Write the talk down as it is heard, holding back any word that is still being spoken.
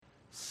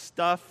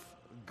Stuff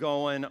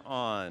going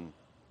on.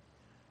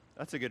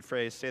 That's a good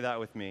phrase. Say that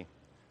with me.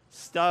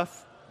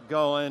 Stuff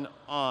going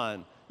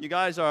on. You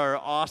guys are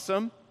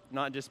awesome,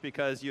 not just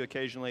because you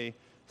occasionally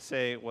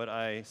say what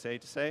I say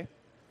to say.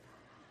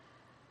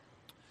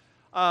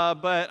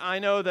 But I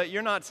know that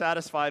you're not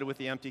satisfied with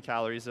the empty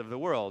calories of the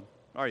world,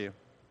 are you?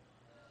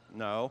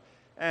 No.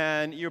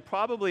 And you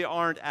probably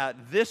aren't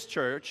at this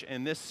church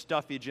in this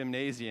stuffy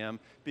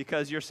gymnasium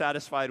because you're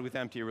satisfied with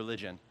empty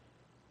religion.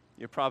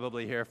 You're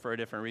probably here for a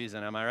different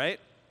reason, am I right?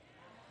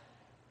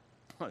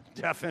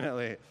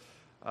 Definitely.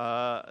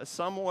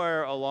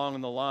 Somewhere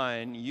along the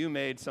line, you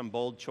made some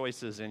bold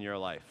choices in your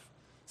life.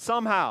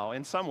 Somehow,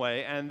 in some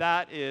way, and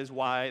that is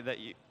why that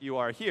you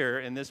are here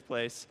in this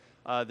place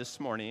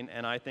this morning,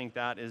 and I think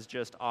that is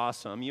just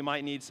awesome. You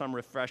might need some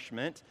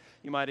refreshment.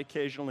 You might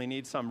occasionally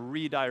need some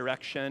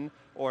redirection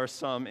or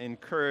some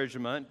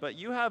encouragement, but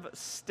you have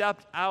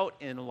stepped out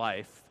in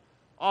life,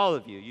 all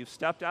of you. You've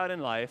stepped out in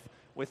life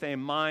with a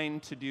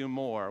mind to do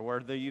more,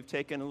 whether you've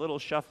taken little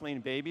shuffling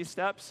baby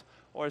steps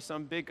or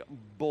some big,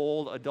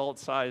 bold,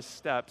 adult-sized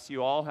steps.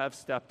 You all have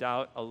stepped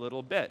out a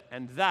little bit,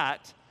 and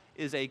that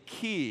is a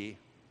key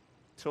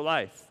to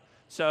life.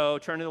 So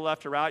turn to the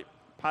left or right,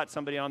 pat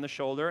somebody on the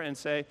shoulder and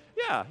say,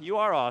 yeah, you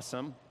are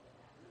awesome.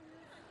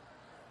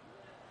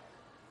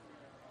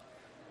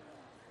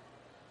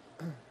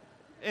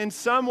 In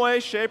some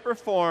way, shape, or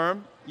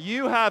form,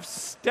 you have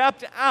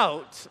stepped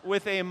out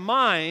with a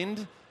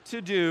mind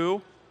to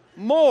do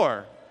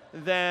more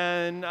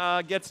than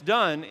gets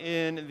done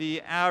in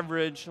the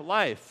average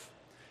life.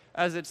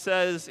 As it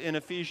says in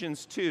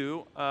Ephesians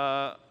 2,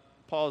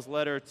 Paul's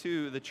letter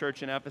to the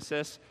church in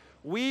Ephesus,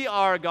 we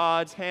are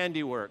God's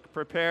handiwork,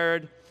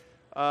 prepared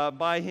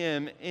by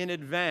him in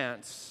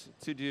advance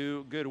to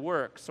do good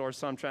works, or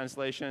some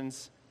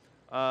translations,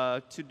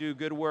 to do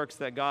good works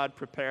that God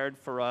prepared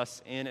for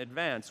us in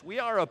advance. We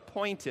are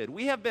appointed.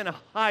 We have been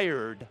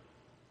hired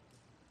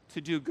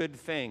to do good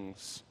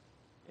things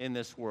in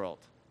this world.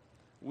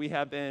 We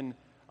have been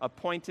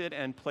appointed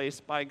and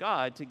placed by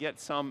God to get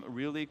some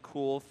really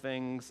cool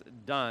things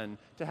done,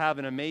 to have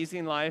an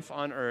amazing life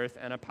on earth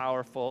and a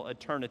powerful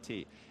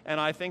eternity. And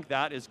I think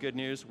that is good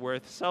news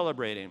worth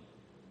celebrating.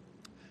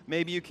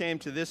 Maybe you came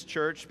to this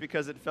church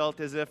because it felt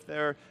as if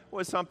there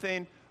was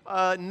something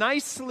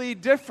nicely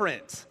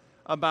different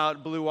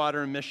about Blue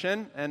Water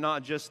Mission and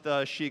not just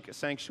the chic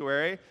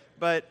sanctuary,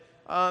 but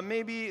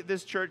maybe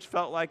this church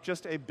felt like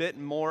just a bit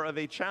more of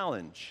a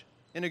challenge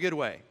in a good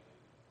way.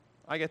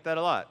 I get that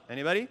a lot.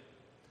 Anybody?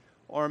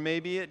 Or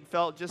maybe it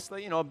felt just,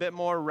 a bit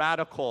more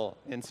radical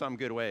in some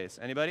good ways.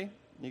 Anybody?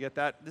 You get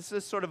that? This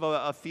is sort of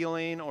a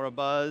feeling or a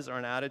buzz or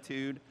an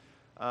attitude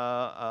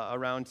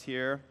around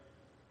here.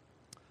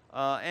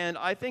 And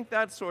I think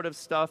that sort of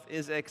stuff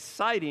is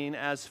exciting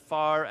as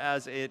far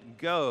as it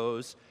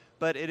goes,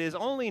 but it is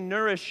only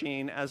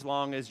nourishing as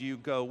long as you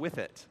go with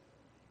it.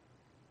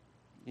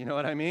 You know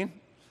what I mean?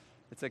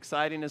 It's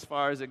exciting as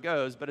far as it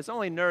goes, but it's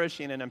only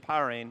nourishing and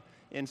empowering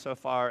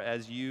insofar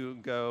as you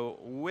go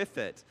with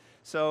it.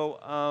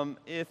 So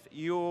if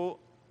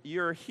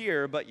you're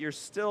here, but you're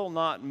still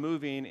not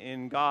moving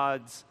in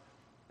God's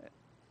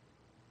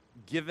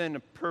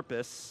given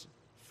purpose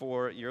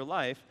for your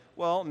life,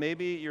 well,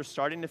 maybe you're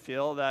starting to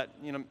feel that,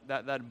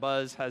 that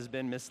buzz has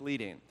been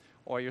misleading.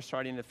 Or you're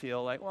starting to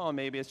feel like, well,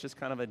 maybe it's just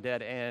kind of a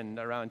dead end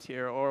around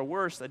here, or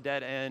worse, a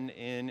dead end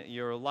in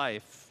your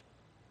life.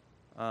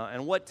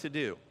 And what to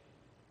do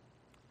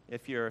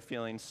if you're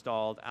feeling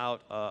stalled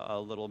out a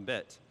little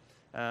bit.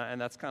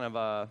 And that's kind of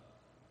a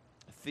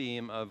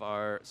theme of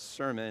our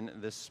sermon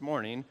this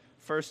morning.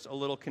 First, a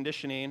little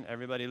conditioning.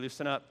 Everybody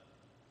loosen up.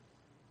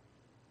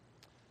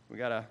 We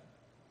got to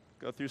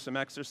go through some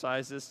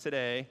exercises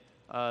today.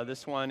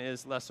 This one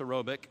is less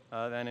aerobic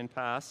than in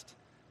past,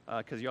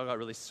 because y'all got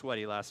really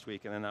sweaty last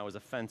week, and then that was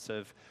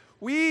offensive.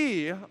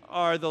 We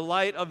are the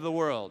light of the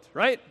world,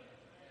 right?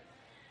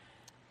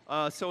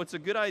 So it's a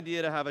good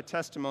idea to have a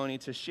testimony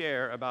to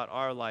share about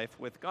our life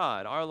with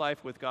God. Our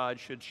life with God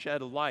should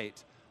shed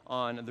light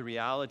on the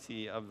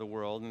reality of the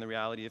world and the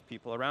reality of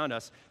people around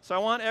us. So I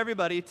want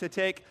everybody to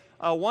take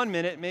 1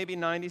 minute, maybe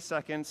 90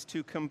 seconds,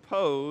 to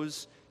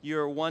compose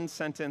your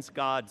one-sentence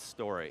God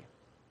story.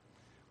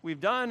 We've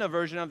done a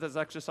version of this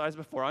exercise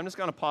before. I'm just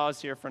going to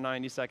pause here for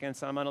 90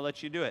 seconds, and I'm going to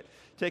let you do it.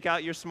 Take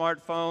out your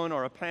smartphone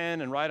or a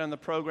pen and write on the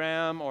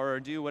program or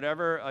do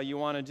whatever you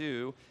want to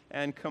do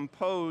and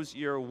compose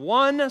your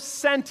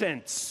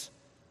one-sentence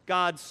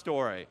God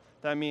story.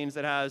 That means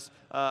it has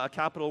a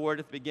capital word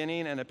at the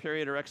beginning and a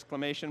period or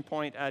exclamation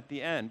point at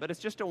the end. But it's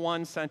just a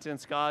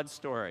one-sentence God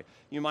story.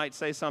 You might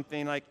say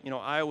something like,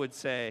 I would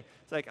say,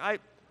 it's like,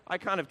 I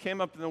kind of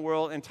came up in the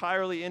world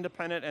entirely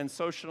independent and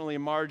socially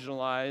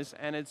marginalized,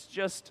 and it's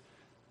just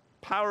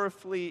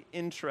powerfully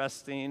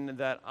interesting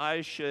that I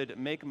should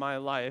make my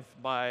life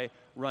by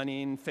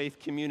running faith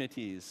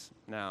communities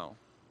now.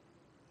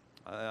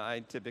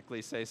 I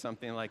typically say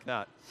something like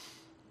that.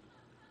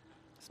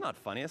 It's not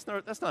funny.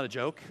 That's not a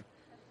joke.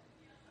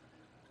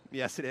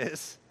 Yes, it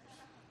is.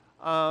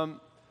 It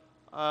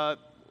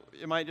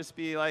might just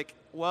be like,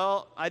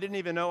 well, I didn't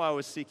even know I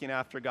was seeking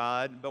after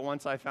God, but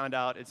once I found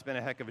out, it's been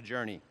a heck of a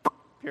journey,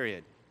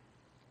 period.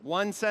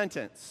 One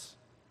sentence.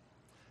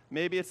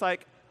 Maybe it's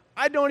like,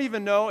 I don't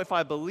even know if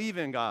I believe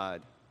in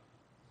God,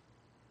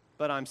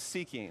 but I'm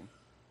seeking,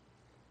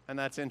 and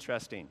that's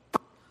interesting,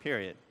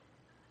 period.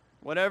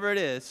 Whatever it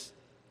is,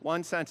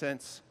 one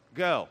sentence,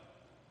 go.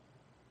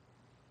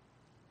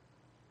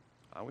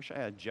 I wish I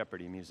had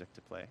Jeopardy music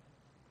to play.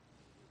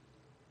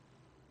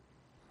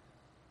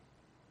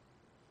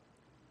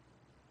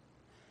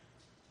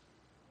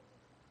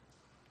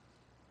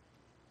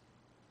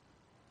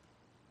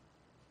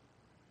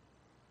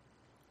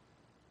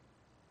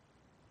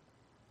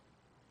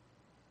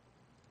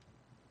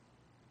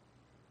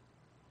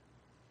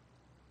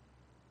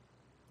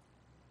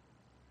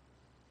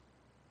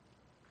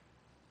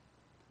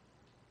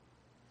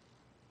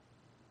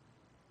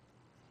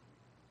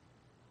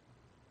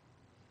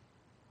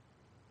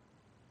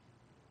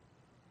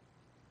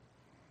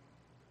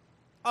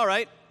 All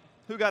right,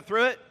 who got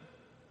through it?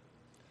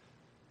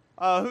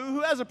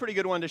 Who has a pretty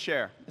good one to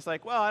share? It's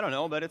like, well, I don't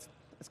know, but it's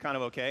kind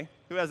of okay.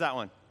 Who has that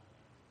one?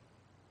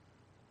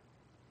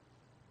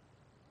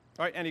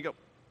 All right, Andy, go.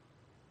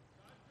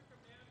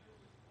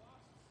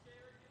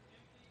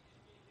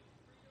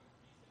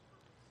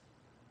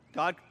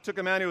 God took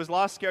a man who was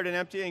lost, scared, and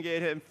empty and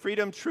gave him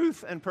freedom,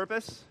 truth, and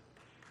purpose.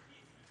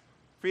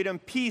 Freedom,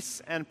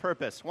 peace, and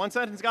purpose. One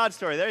sentence God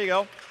story. There you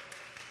go.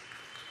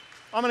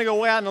 I'm going to go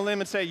way out on a limb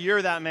and say,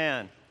 you're that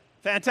man.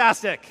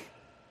 Fantastic.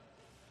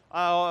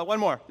 One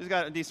more. Who's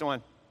got a decent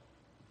one?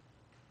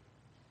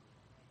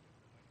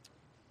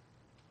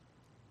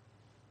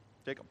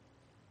 Jacob.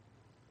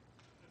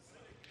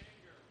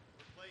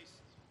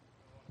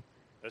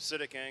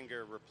 Acidic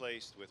anger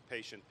replaced with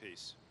patient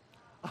peace.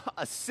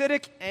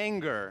 Acidic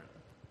anger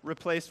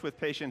replaced with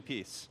patient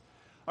peace.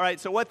 All right,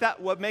 so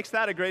what makes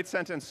that a great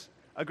sentence,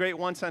 a great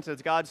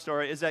one-sentence God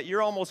story, is that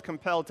you're almost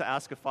compelled to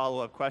ask a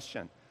follow-up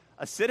question.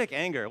 Acidic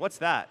anger, what's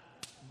that?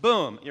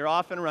 Boom, you're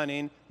off and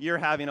running. You're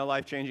having a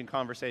life-changing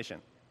conversation.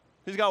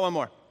 Who's got one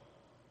more?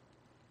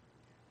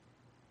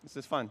 This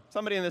is fun.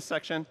 Somebody in this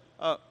section.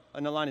 Oh,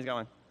 Nalani's got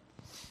one.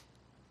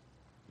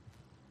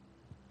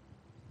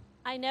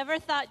 I never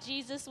thought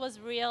Jesus was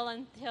real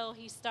until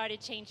he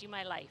started changing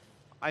my life.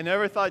 I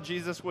never thought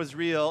Jesus was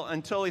real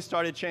until he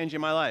started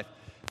changing my life.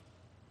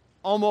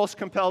 Almost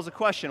compels a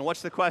question.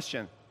 What's the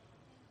question?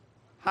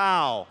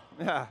 How?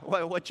 Yeah,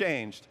 what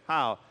changed?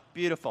 How?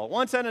 Beautiful.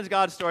 One sentence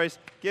God stories.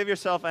 Give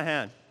yourself a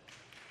hand.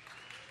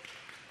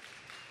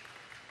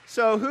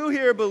 So who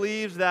here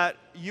believes that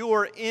you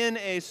are in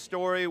a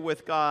story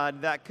with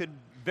God that could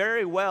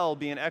very well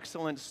be an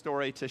excellent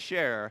story to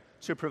share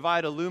to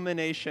provide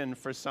illumination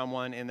for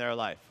someone in their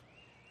life?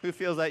 Who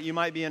feels that you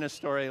might be in a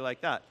story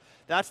like that?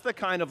 That's the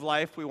kind of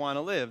life we want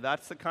to live.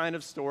 That's the kind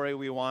of story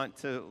we want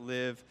to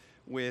live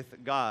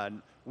with God.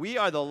 We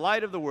are the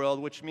light of the world,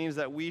 which means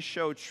that we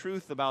show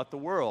truth about the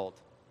world.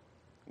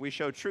 We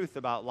show truth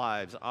about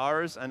lives,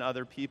 ours and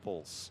other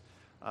people's.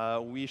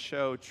 We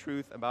show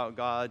truth about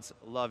God's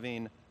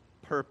loving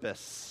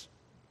purpose.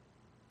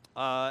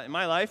 In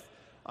my life,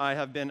 I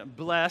have been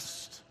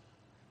blessed,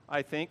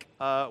 I think,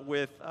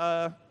 with,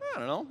 I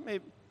don't know,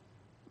 maybe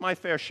my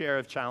fair share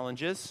of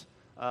challenges.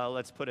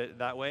 Let's put it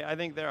that way. I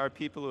think there are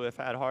people who have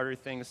had harder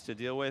things to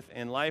deal with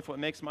in life. What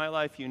makes my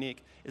life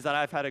unique is that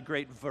I've had a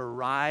great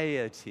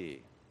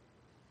variety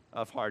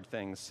of hard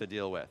things to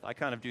deal with.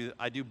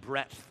 I do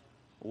breadth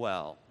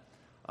well.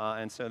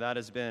 And so that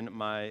has been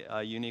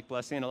my unique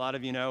blessing. A lot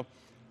of you know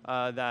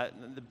that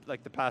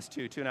the past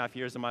two and a half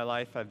years of my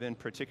life have been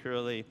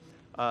particularly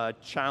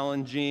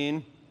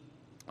challenging.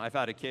 I've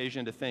had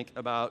occasion to think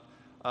about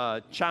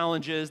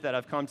challenges that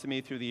have come to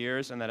me through the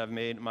years and that have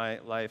made my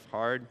life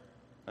hard.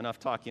 Enough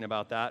talking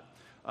about that.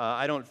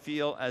 I don't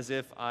feel as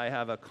if I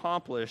have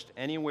accomplished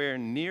anywhere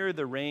near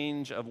the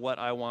range of what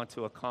I want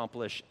to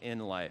accomplish in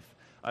life.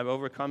 I've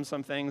overcome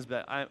some things,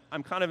 but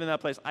I'm kind of in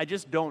that place. I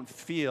just don't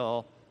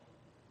feel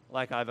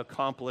like I've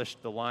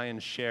accomplished the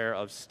lion's share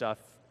of stuff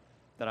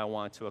that I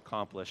want to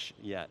accomplish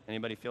yet.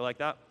 Anybody feel like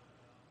that?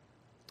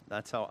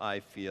 That's how I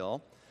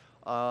feel.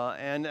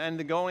 And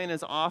the going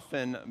has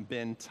often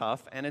been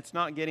tough, and it's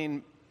not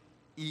getting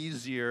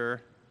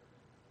easier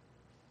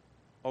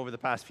over the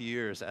past few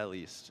years, at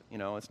least. You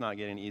know, it's not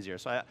getting easier.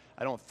 So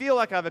I don't feel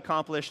like I've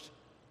accomplished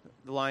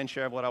the lion's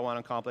share of what I want to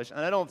accomplish, and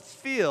I don't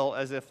feel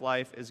as if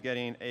life is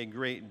getting a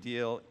great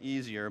deal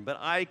easier. But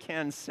I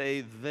can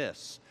say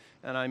this,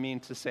 and I mean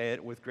to say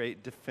it with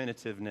great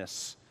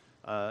definitiveness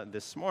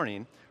this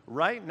morning.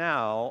 Right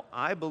now,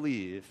 I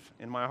believe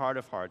in my heart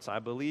of hearts, I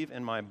believe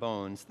in my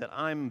bones that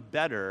I'm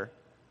better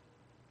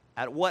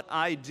at what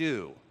I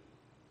do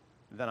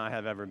than I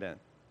have ever been.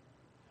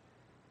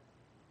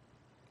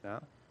 Yeah?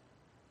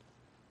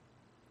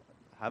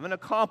 Haven't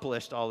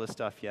accomplished all this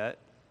stuff yet,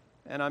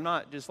 and I'm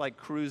not just like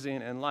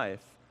cruising in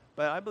life,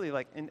 but I believe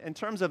like in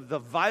terms of the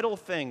vital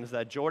things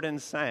that Jordan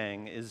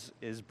Seng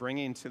is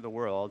bringing to the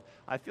world,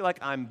 I feel like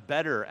I'm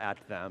better at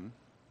them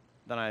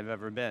than I've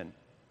ever been.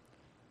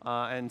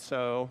 And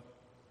so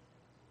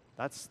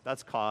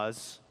that's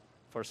cause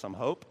for some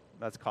hope,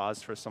 That's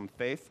cause for some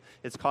faith.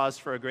 It's cause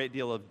for a great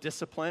deal of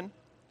discipline.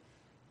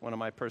 One of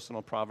my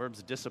personal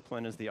proverbs,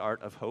 discipline is the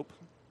art of hope.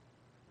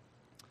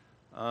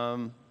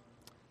 And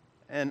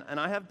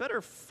I have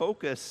better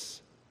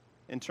focus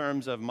in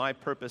terms of my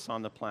purpose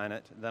on the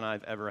planet than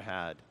I've ever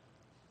had.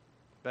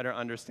 Better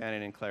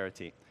understanding and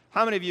clarity.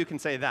 How many of you can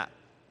say that?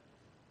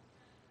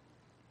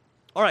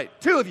 All right,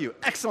 2 of you.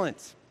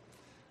 Excellent.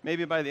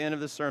 Maybe by the end of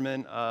the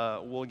sermon,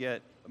 we'll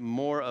get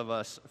more of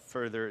us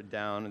further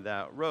down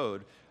that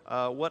road.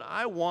 What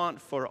I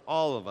want for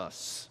all of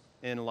us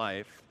in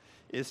life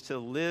is to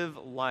live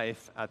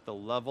life at the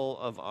level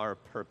of our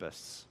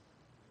purpose.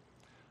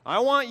 I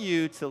want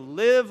you to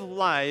live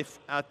life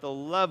at the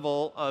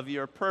level of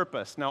your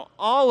purpose. Now,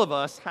 all of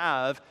us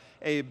have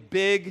a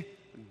big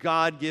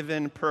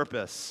God-given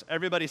purpose.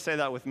 Everybody say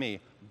that with me.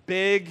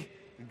 Big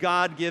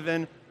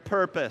God-given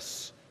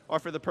purpose. Or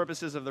for the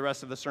purposes of the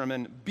rest of the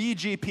sermon,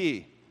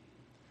 BGP.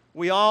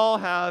 We all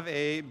have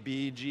a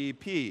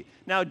BGP.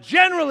 Now,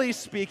 generally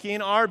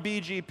speaking, our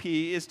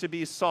BGP is to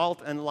be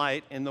salt and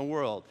light in the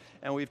world.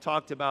 And we've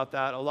talked about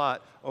that a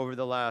lot over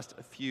the last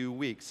few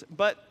weeks.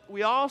 But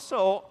we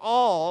also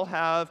all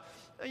have,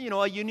 a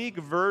unique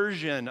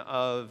version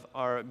of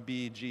our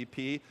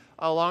BGP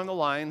along the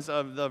lines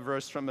of the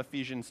verse from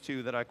Ephesians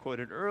 2 that I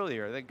quoted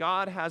earlier, that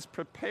God has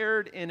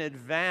prepared in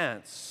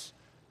advance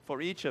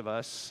for each of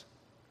us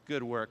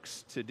good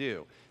works to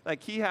do.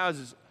 Like he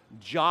has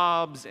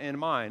jobs in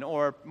mind,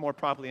 or more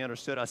properly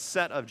understood, a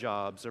set of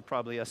jobs, or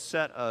probably a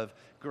set of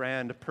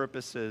grand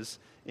purposes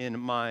in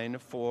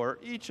mind for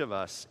each of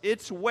us.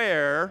 It's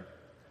where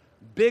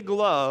big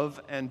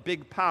love and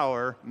big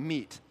power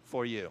meet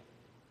for you.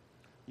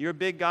 Your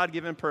big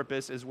God-given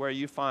purpose is where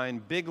you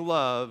find big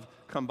love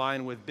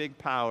combined with big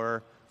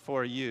power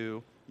for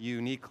you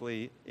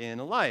uniquely in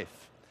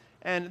life.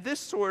 And this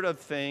sort of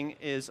thing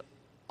is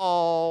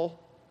all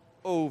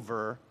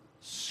over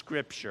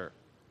Scripture.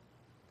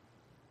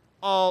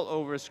 All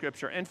over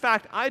Scripture. In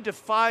fact, I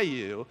defy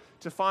you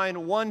to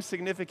find one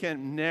significant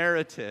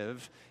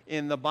narrative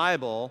in the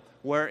Bible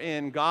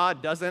wherein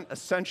God doesn't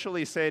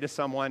essentially say to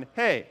someone,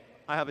 hey,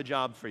 I have a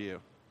job for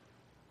you.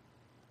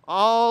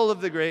 All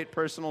of the great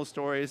personal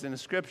stories in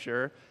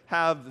Scripture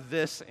have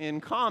this in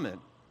common.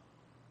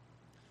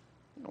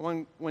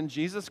 When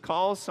Jesus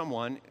calls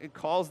someone, it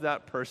calls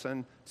that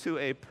person to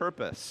a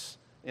purpose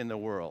in the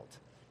world,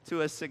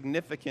 to a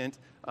significant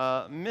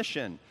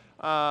mission.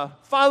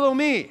 Follow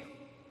me,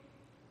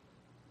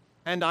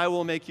 and I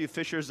will make you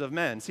fishers of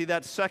men. See,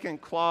 that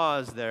second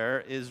clause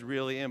there is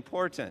really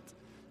important.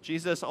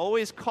 Jesus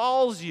always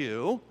calls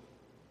you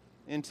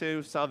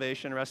into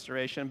salvation,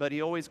 restoration, but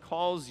he always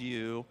calls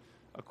you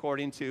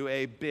according to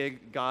a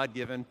big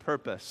God-given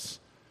purpose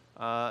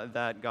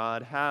that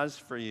God has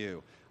for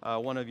you.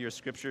 One of your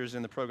scriptures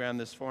in the program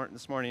this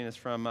morning is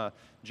from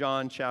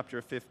John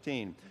chapter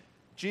 15.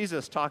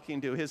 Jesus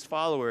talking to his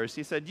followers,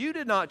 he said, you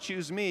did not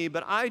choose me,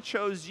 but I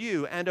chose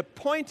you and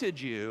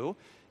appointed you,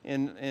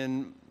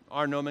 in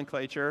our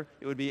nomenclature,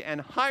 it would be,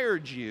 and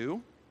hired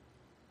you,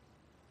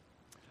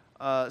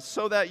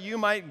 so that you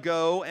might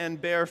go and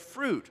bear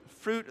fruit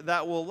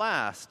that will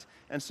last,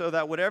 and so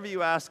that whatever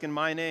you ask in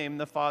my name,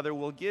 the Father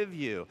will give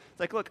you. It's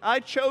like, look,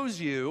 I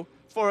chose you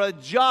for a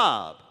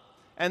job,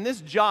 and this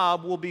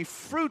job will be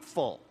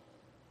fruitful.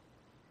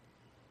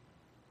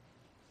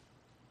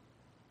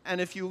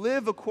 And if you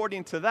live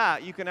according to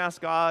that, you can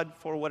ask God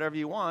for whatever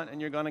you want,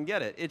 and you're going to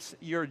get it. It's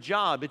your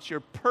job, it's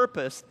your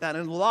purpose that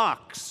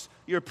unlocks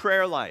your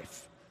prayer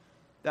life,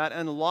 that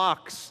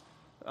unlocks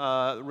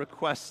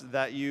requests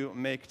that you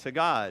make to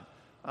God.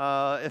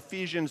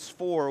 Ephesians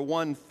 4,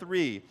 1,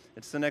 3.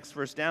 It's the next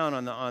verse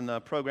down on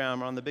the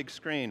program or on the big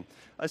screen.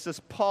 This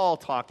is Paul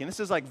talking. This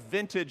is like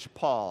vintage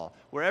Paul.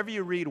 Wherever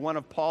you read one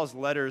of Paul's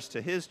letters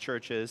to his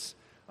churches,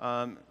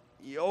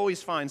 you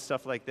always find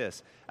stuff like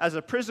this. As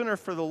a prisoner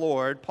for the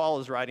Lord, Paul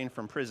is writing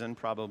from prison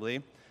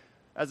probably.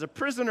 As a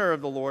prisoner of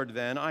the Lord,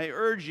 then, I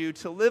urge you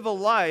to live a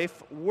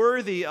life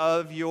worthy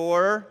of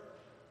your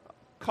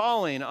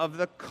calling, of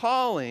the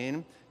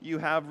calling you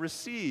have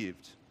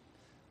received.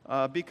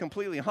 Be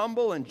completely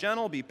humble and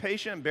gentle. Be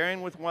patient,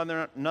 bearing with one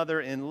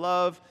another in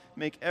love.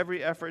 Make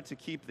every effort to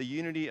keep the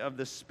unity of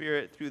the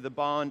Spirit through the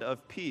bond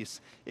of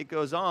peace. It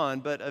goes on,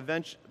 but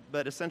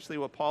essentially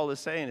what Paul is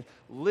saying is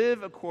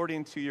live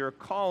according to your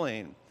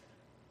calling.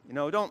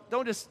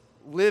 Don't just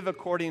live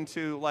according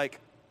to like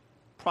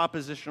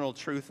propositional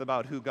truth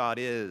about who God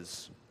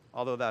is,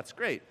 although that's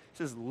great. It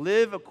says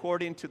live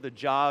according to the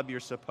job you're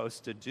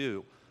supposed to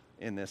do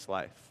in this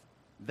life.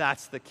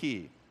 That's the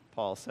key,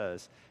 Paul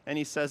says. And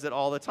he says it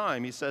all the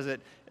time. He says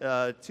it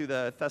to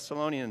the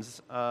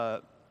Thessalonians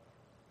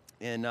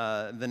in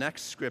the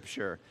next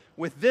scripture.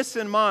 With this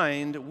in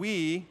mind,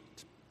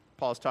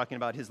 Paul's talking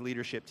about his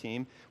leadership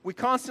team, we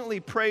constantly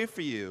pray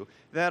for you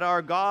that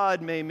our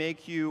God may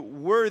make you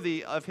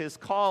worthy of his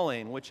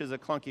calling, which is a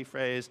clunky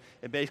phrase.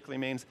 It basically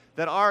means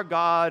that our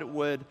God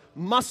would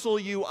muscle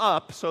you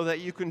up so that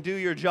you can do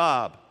your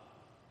job.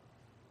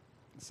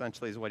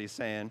 essentially is what he's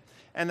saying.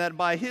 And that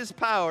by his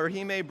power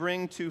he may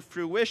bring to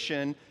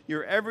fruition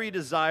your every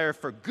desire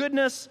for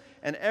goodness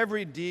and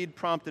every deed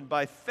prompted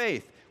by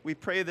faith. We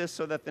pray this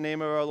so that the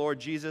name of our Lord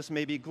Jesus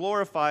may be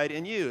glorified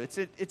in you.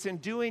 It's in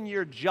doing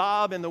your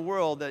job in the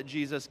world that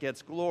Jesus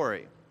gets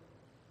glory.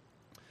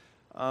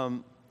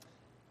 And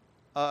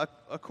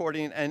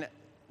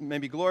may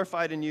be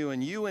glorified in you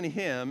and you in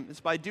him. It's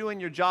by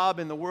doing your job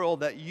in the world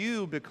that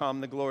you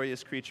become the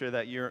glorious creature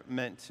that you're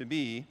meant to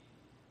be,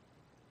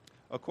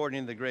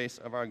 according to the grace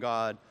of our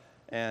God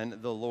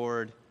and the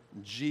Lord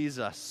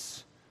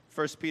Jesus.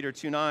 1 Peter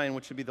 2:9,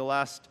 which would be the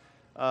last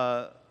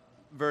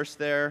verse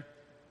there.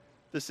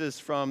 This is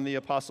from the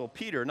Apostle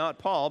Peter, not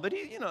Paul, but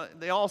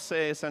they all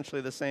say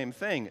essentially the same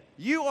thing.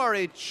 You are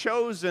a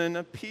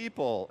chosen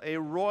people, a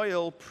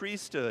royal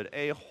priesthood,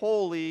 a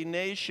holy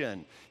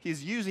nation.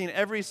 He's using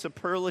every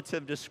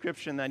superlative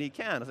description that he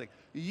can. It's like,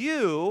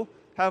 you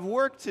have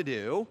work to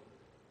do,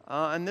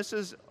 and this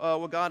is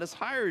what God has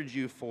hired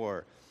you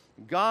for.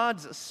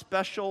 God's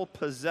special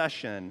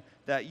possession,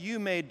 that you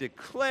may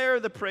declare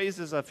the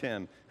praises of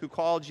him who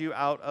called you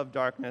out of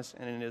darkness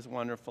and in his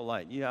wonderful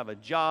light. You have a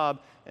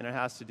job, and it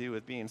has to do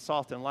with being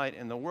salt and light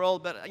in the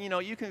world, but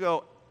you can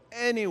go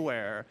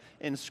anywhere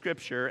in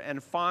Scripture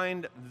and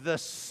find the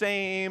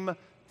same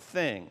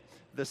thing,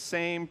 the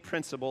same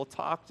principle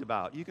talked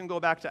about. You can go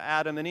back to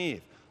Adam and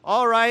Eve.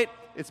 All right,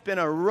 it's been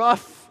a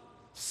rough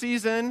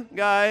season,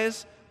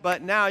 guys,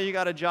 but now you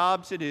got a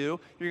job to do.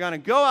 You're going to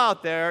go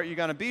out there, you're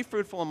going to be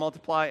fruitful and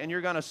multiply, and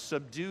you're going to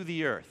subdue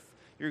the earth.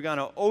 You're going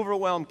to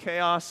overwhelm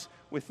chaos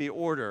with the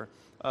order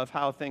of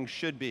how things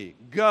should be.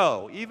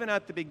 Go. Even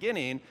at the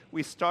beginning,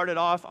 we started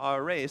off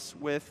our race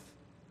with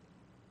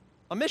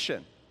a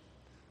mission.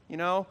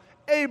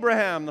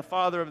 Abraham, the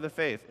father of the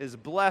faith, is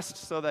blessed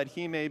so that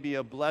he may be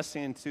a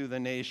blessing to the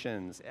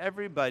nations.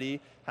 Everybody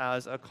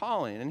has a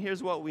calling. And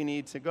here's what we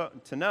need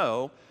to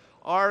know.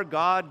 Our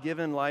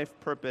God-given life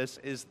purpose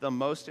is the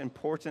most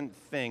important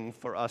thing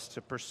for us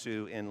to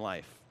pursue in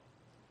life.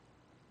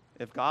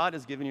 If God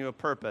has given you a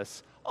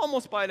purpose,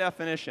 almost by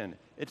definition,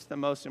 it's the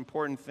most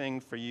important thing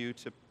for you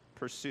to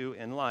pursue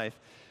in life.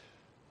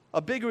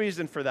 A big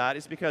reason for that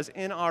is because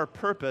in our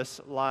purpose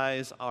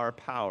lies our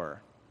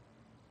power.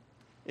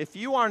 If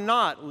you are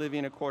not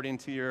living according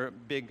to your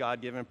big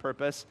God-given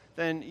purpose,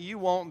 then you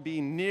won't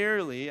be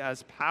nearly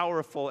as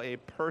powerful a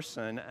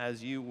person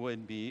as you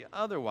would be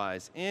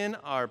otherwise. In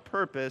our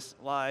purpose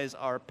lies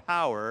our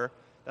power.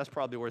 That's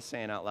probably worth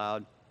saying out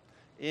loud.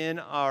 In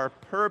our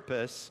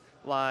purpose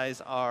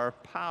lies our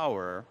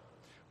power.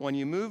 When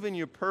you move in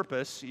your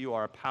purpose, you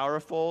are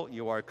powerful,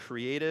 you are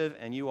creative,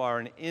 and you are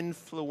an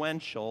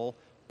influential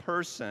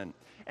person.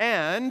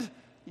 And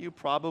you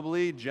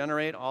probably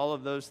generate all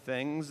of those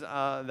things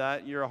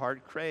that your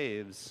heart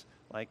craves,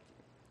 like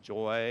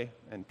joy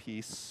and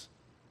peace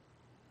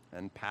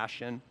and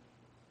passion.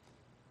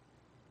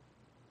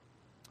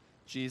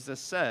 Jesus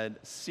said,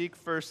 seek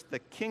first the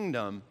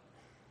kingdom,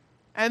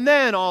 and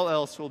then all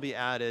else will be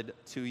added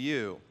to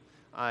you,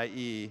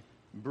 i.e.,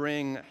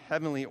 bring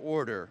heavenly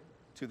order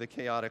to the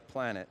chaotic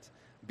planet.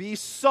 Be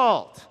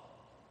salt,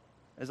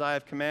 as I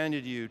have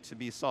commanded you to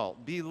be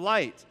salt. Be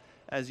light,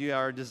 as you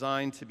are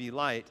designed to be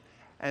light.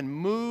 And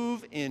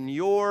move in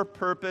your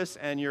purpose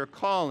and your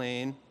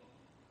calling.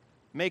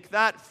 Make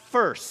that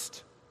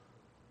first.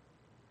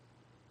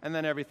 And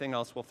then everything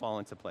else will fall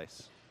into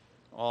place.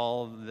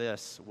 All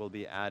this will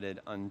be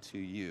added unto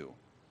you.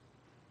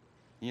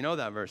 You know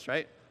that verse,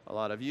 right? A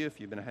lot of you, if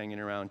you've been hanging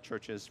around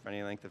churches for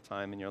any length of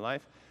time in your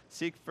life,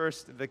 seek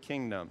first the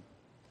kingdom,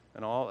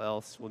 and all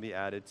else will be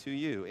added to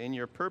you. In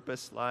your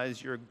purpose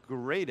lies your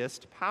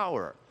greatest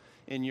power.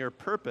 In your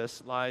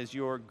purpose lies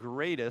your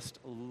greatest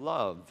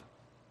love.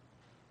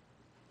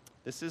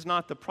 This is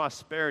not the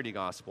prosperity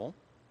gospel.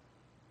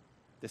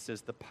 This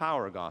is the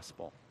power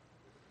gospel.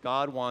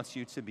 God wants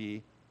you to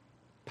be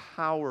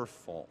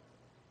powerful.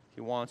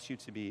 He wants you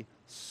to be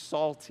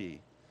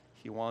salty.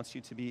 He wants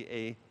you to be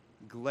a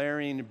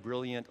glaring,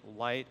 brilliant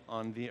light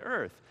on the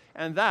earth.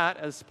 And that,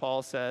 as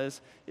Paul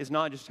says, is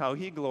not just how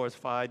he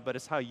glorified, but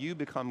it's how you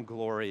become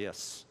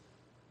glorious.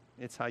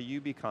 It's how you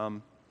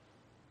become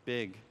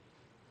big,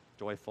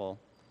 joyful,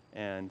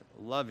 and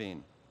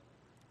loving.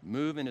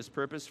 Move in his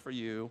purpose for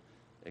you.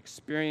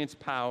 Experience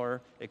power,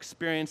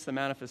 experience the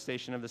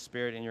manifestation of the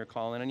Spirit in your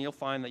calling, and you'll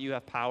find that you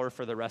have power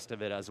for the rest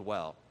of it as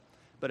well.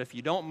 But if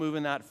you don't move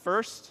in that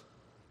first,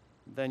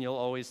 then you'll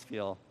always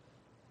feel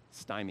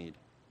stymied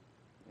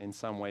in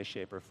some way,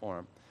 shape, or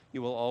form.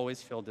 You will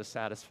always feel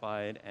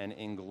dissatisfied and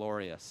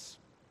inglorious.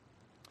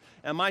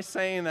 Am I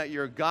saying that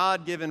your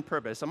God-given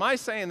purpose, am I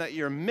saying that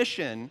your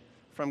mission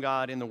from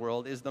God in the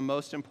world is the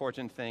most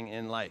important thing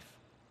in life?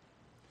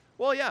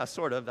 Well, yeah,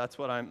 sort of. That's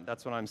what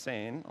I'm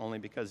saying, only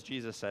because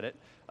Jesus said it.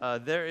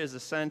 There is a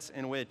sense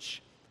in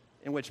which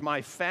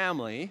my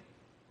family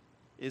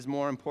is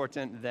more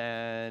important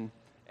than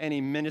any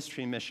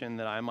ministry mission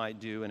that I might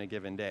do in a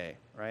given day,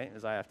 right?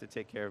 As I have to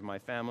take care of my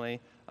family.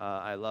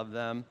 I love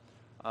them.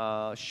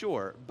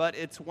 Sure. But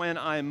it's when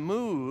I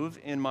move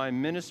in my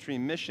ministry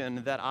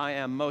mission that I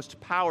am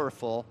most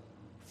powerful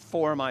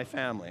for my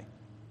family.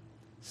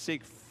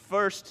 Seek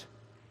first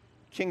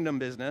kingdom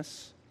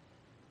business,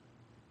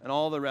 and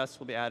all the rest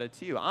will be added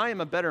to you. I am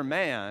a better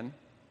man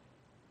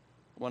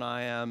when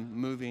I am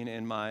moving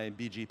in my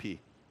BGP.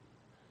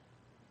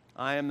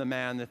 I am the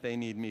man that they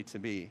need me to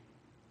be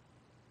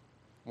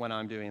when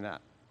I'm doing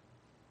that.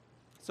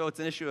 So it's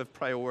an issue of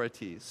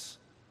priorities,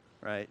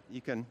 right?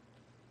 You can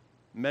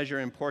measure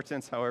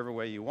importance however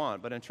way you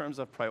want, but in terms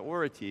of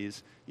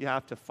priorities, you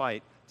have to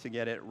fight to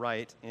get it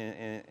right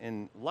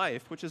in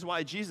life, which is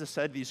why Jesus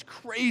said these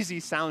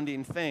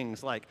crazy-sounding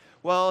things like,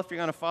 well, if you're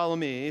going to follow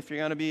me, if you're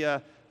going to be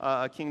a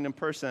kingdom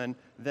person,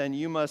 then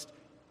you must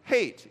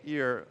hate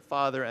your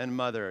father and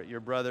mother, your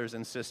brothers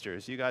and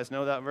sisters. You guys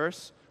know that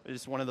verse?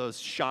 It's one of those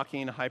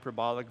shocking,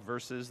 hyperbolic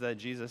verses that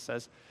Jesus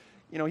says.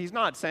 You know, he's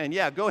not saying,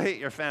 yeah, go hate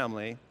your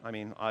family. I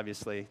mean,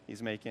 obviously,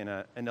 he's making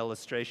an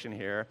illustration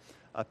here,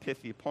 a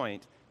pithy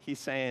point. He's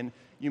saying,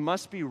 you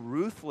must be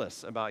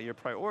ruthless about your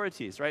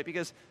priorities, right?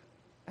 Because,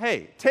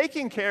 hey,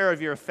 taking care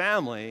of your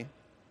family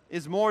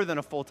is more than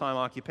a full-time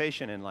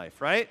occupation in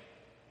life, right?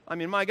 I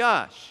mean, my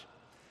gosh.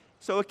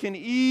 So it can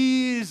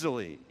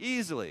easily,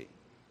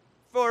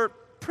 for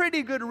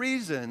pretty good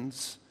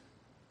reasons,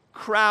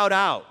 crowd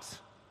out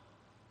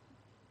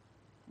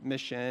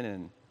mission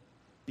and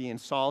being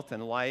salt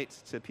and light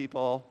to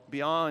people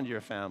beyond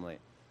your family.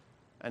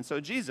 And so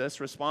Jesus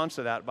responds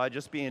to that by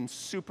just being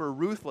super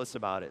ruthless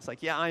about it. It's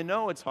like, yeah, I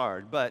know it's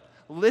hard, but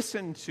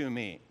listen to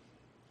me.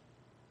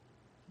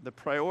 The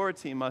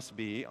priority must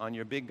be on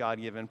your big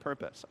God-given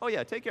purpose. Oh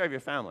yeah, take care of your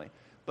family,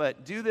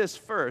 but do this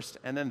first,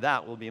 and then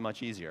that will be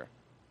much easier.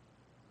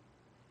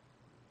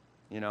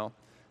 You know,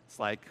 it's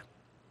like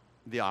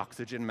the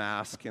oxygen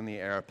mask in the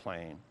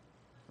airplane,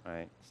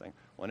 right? It's like,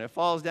 when it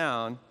falls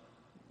down,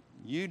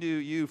 you do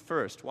you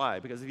first. Why?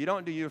 Because if you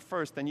don't do you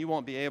first, then you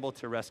won't be able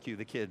to rescue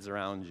the kids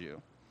around you.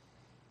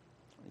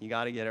 You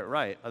got to get it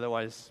right.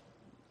 Otherwise,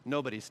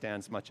 nobody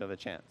stands much of a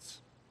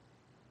chance.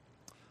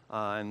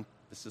 And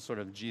this is sort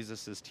of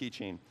Jesus'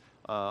 teaching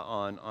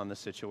on the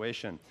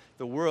situation.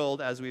 The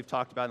world, as we've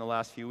talked about in the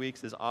last few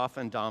weeks, is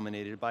often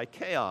dominated by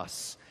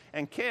chaos.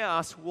 And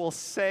chaos will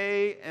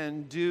say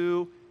and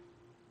do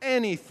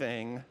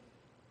anything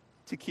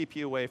to keep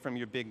you away from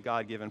your big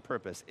God-given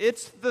purpose.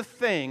 It's the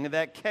thing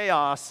that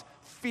chaos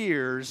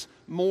fears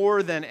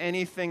more than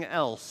anything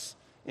else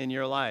in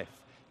your life.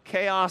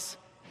 Chaos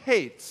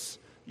hates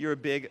your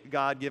big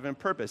God-given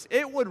purpose.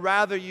 It would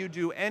rather you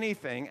do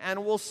anything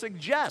and will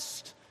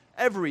suggest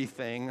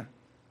everything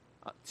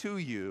to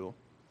you,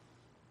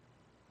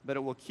 but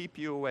it will keep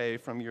you away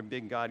from your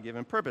big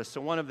God-given purpose.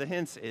 So one of the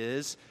hints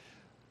is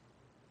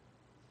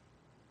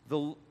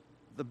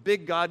the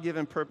big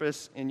God-given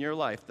purpose in your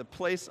life, the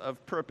place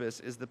of purpose,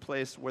 is the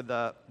place where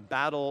the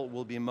battle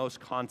will be most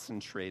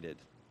concentrated.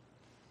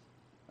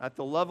 At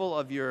the level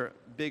of your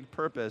big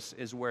purpose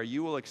is where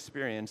you will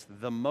experience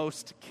the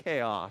most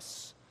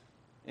chaos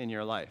in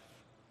your life,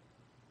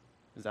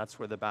 because that's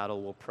where the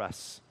battle will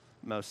press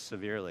most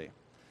severely.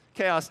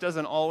 Chaos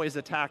doesn't always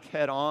attack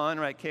head on,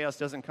 right? Chaos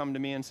doesn't come to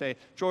me and say,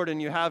 Jordan,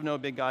 you have no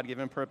big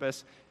God-given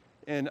purpose.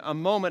 In a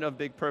moment of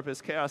big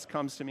purpose, chaos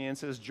comes to me and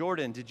says,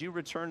 Jordan, did you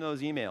return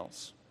those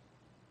emails?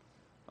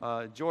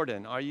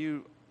 Jordan, are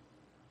you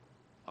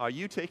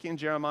taking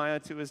Jeremiah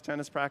to his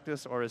tennis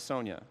practice, or is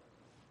Sonia?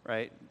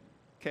 Right?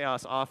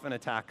 Chaos often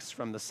attacks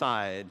from the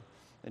side,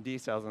 the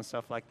details and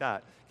stuff like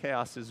that.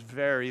 Chaos is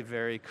very,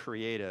 very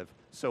creative.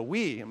 So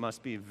we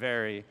must be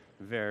very,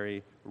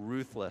 very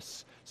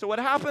ruthless. So what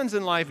happens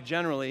in life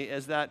generally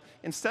is that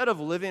instead of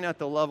living at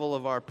the level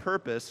of our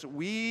purpose,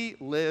 we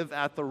live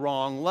at the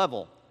wrong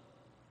level.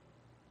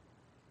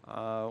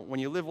 When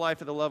you live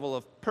life at the level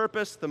of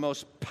purpose, the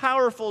most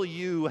powerful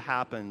you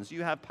happens.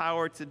 You have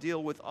power to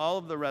deal with all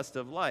of the rest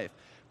of life.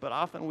 But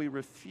often we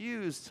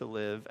refuse to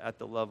live at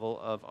the level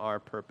of our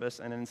purpose,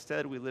 and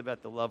instead we live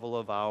at the level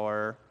of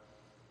our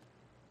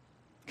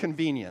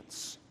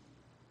convenience,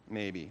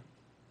 maybe.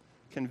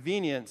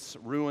 Convenience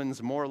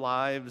ruins more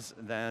lives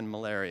than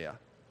malaria.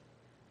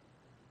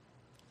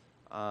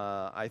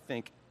 I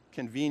think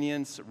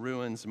convenience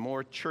ruins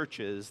more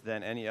churches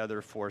than any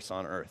other force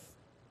on earth.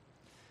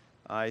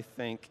 I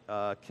think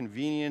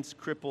convenience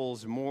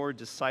cripples more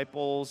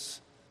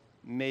disciples,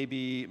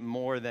 maybe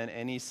more than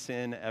any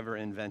sin ever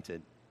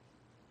invented.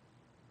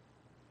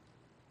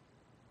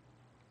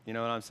 You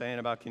know what I'm saying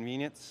about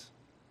convenience?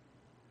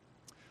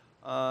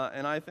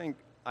 And I think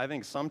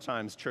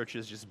sometimes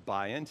churches just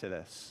buy into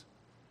this,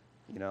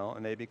 you know,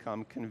 and they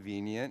become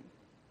convenient,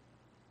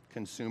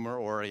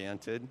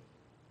 consumer-oriented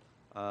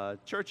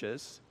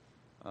churches.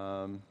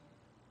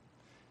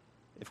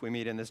 If we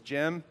meet in this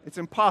gym, it's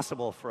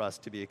impossible for us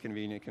to be a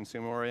convenient,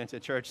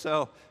 consumer-oriented church.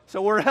 So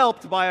we're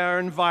helped by our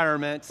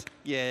environment.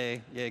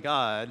 Yay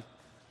God.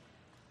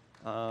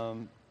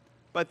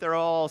 But there are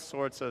all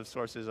sorts of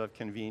sources of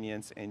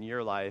convenience in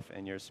your life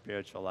and your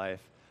spiritual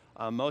life.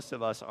 Most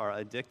of us are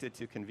addicted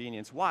to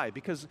convenience. Why?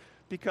 Because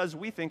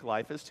we think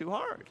life is too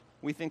hard.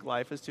 We think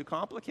life is too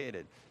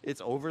complicated.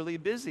 It's overly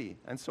busy.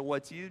 And so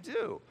what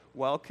do?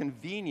 Well,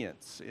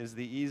 convenience is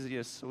the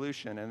easiest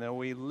solution. And then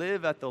we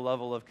live at the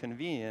level of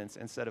convenience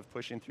instead of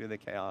pushing through the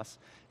chaos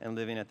and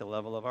living at the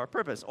level of our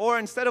purpose. Or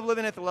instead of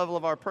living at the level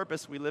of our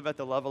purpose, we live at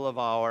the level of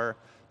our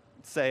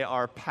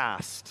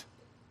past.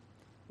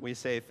 We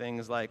say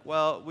things like,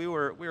 well,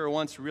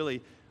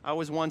 I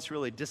was once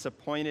really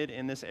disappointed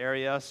in this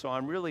area, so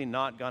I'm really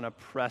not going to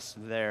press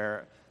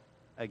there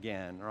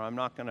again, or I'm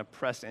not going to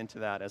press into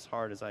that as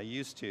hard as I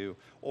used to,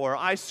 or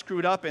I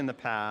screwed up in the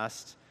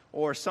past,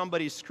 or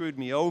somebody screwed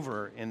me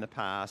over in the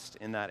past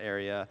in that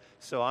area,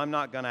 so I'm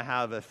not going to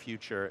have a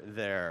future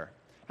there.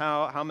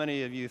 How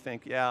many of you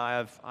think, yeah,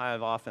 I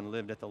have often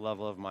lived at the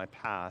level of my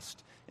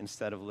past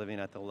instead of living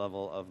at the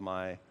level of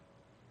my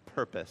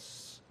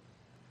purpose?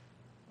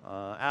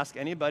 Ask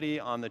anybody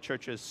on the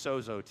church's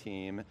sozo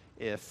team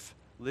if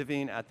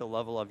living at the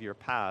level of your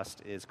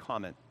past is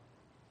common.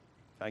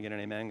 Can I get an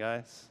amen,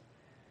 guys?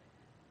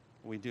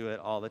 We do it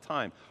all the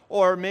time.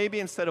 Or maybe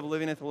instead of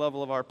living at the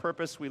level of our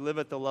purpose, we live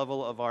at the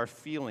level of our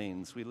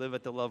feelings. We live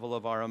at the level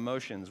of our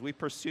emotions. We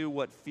pursue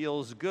what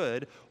feels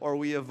good, or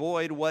we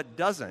avoid what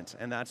doesn't.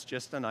 And that's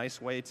just a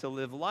nice way to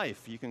live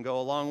life. You can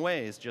go a long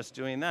ways just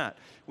doing that.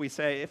 We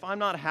say, if I'm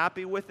not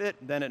happy with it,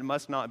 then it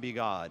must not be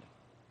God.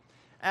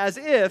 As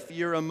if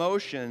your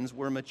emotions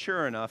were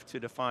mature enough to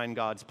define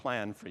God's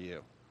plan for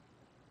you.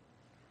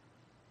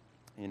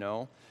 You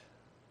know?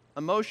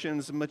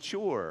 Emotions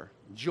mature.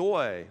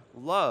 Joy,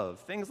 love,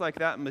 things like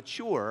that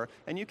mature,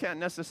 and you can't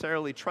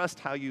necessarily trust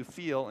how you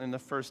feel in the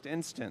first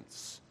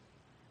instance.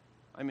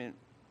 I mean,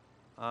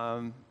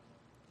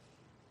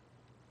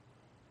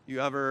 you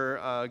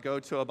ever go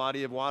to a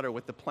body of water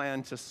with the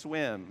plan to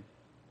swim,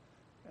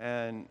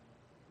 and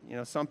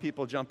some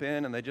people jump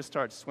in and they just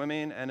start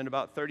swimming, and in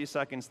about 30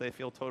 seconds they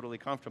feel totally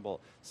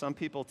comfortable. Some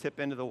people tip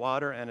into the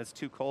water and it's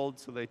too cold,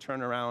 so they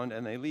turn around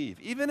and they leave.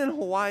 Even in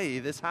Hawaii,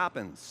 this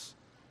happens.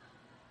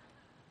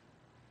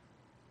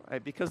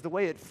 Right? Because the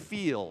way it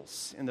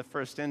feels in the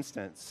first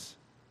instance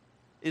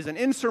is an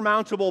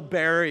insurmountable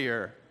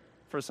barrier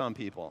for some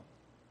people,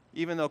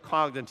 even though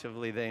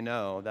cognitively they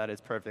know that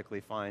it's perfectly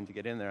fine to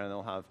get in there and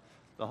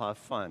they'll have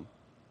fun.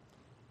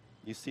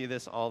 You see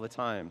this all the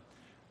time.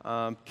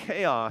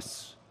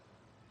 Chaos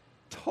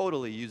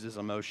totally uses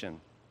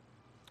emotion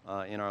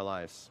in our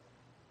lives.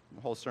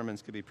 Whole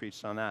sermons could be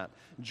preached on that.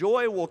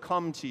 Joy will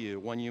come to you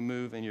when you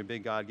move in your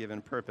big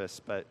God-given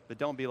purpose, but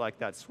don't be like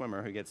that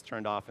swimmer who gets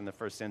turned off in the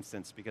first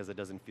instance because it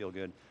doesn't feel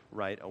good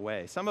right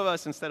away. Some of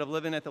us, instead of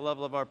living at the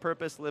level of our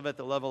purpose, live at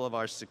the level of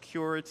our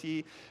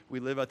security. We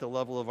live at the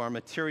level of our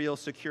material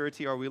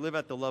security, or we live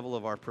at the level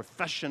of our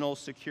professional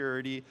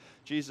security.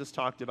 Jesus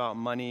talked about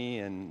money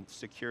and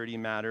security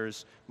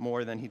matters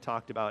more than he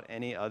talked about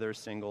any other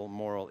single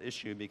moral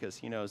issue, because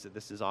he knows that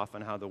this is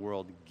often how the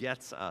world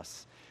gets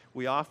us.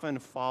 We often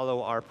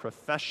follow our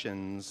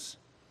professions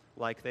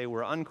like they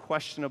were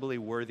unquestionably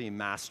worthy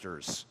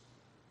masters.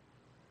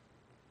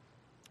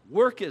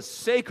 Work is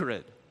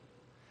sacred,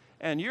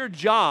 and your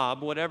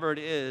job, whatever it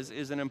is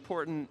an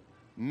important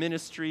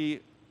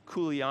ministry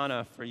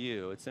kuleana for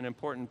you. It's an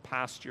important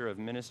pasture of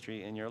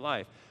ministry in your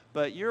life.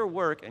 But your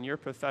work and your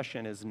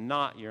profession is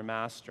not your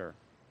master.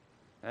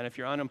 And if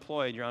you're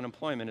unemployed, your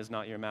unemployment is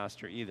not your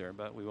master either,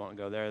 but we won't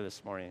go there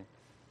this morning.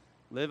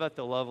 Live at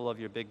the level of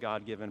your big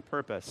God-given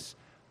purpose.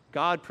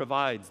 God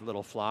provides,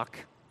 little flock,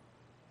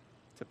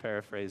 to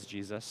paraphrase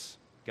Jesus.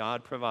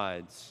 God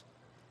provides.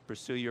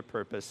 Pursue your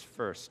purpose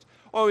first.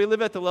 Or we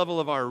live at the level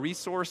of our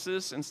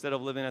resources instead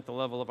of living at the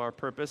level of our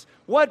purpose.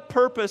 What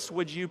purpose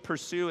would you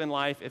pursue in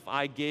life if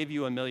I gave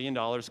you $1 million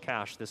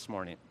cash this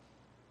morning?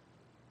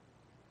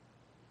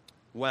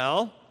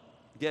 Well,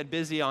 get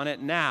busy on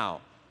it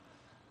now,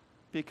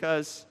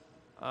 because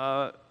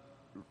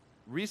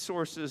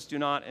resources do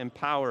not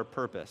empower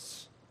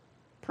purpose.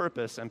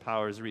 Purpose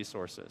empowers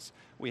resources.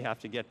 We have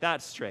to get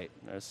that straight.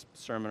 There's a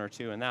sermon or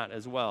two in that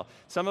as well.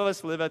 Some of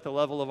us live at the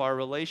level of our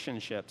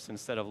relationships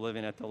instead of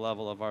living at the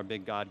level of our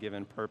big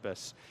God-given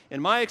purpose.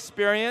 In my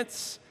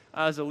experience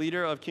as a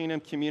leader of Kingdom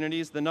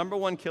communities, the number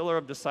one killer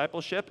of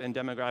discipleship in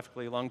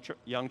demographically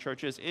young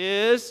churches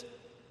is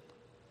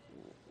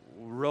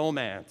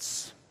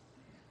romance.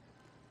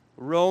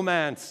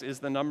 Romance is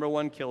the number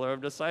one killer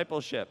of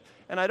discipleship.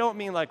 And I don't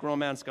mean like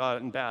romance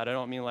gotten bad. I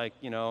don't mean like,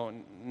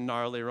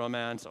 gnarly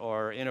romance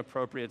or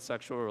inappropriate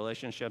sexual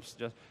relationships.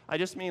 I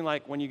just mean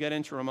like when you get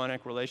into a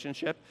romantic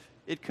relationship,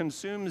 it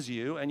consumes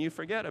you and you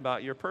forget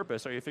about your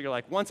purpose. Or you figure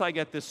like, once I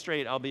get this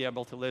straight, I'll be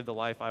able to live the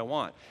life I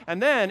want. And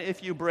then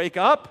if you break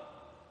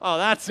up, oh,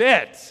 that's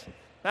it.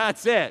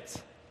 That's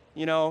it.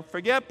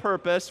 Forget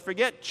purpose,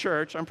 forget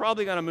church. I'm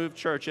probably going to move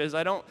churches.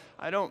 I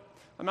can't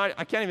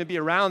even be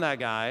around that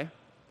guy.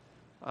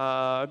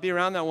 Be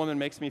around that woman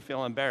makes me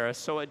feel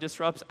embarrassed, so it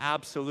disrupts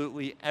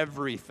absolutely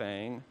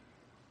everything.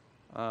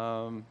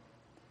 And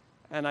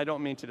I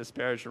don't mean to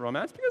disparage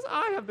romance, because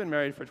I have been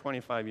married for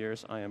 25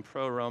 years. I am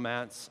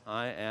pro-romance.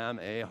 I am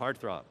a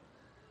heartthrob.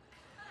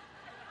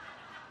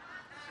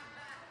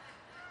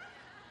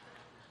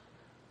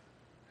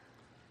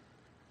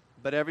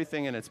 but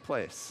everything in its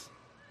place.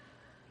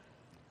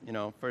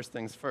 First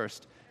things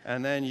first.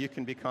 And then you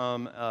can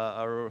become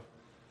an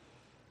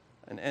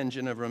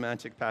engine of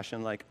romantic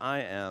passion like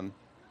I am.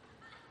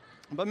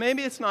 But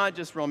maybe it's not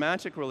just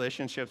romantic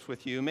relationships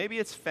with you. Maybe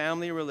it's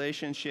family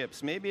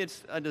relationships. Maybe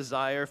it's a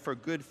desire for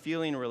good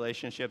feeling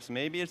relationships.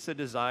 Maybe it's a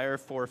desire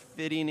for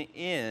fitting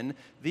in.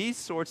 These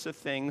sorts of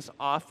things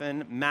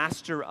often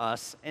master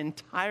us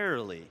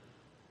entirely,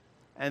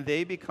 and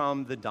they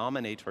become the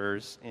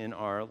dominators in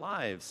our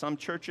lives. Some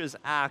churches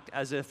act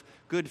as if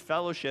good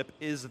fellowship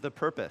is the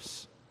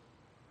purpose,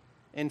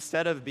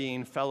 instead of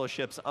being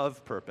fellowships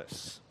of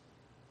purpose.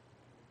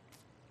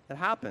 It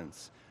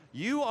happens.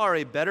 You are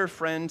a better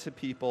friend to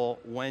people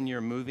when you're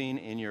moving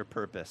in your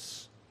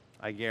purpose.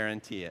 I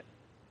guarantee it.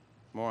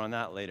 More on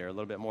that later, a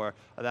little bit more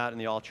of that in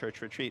the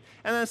all-church retreat.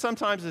 And then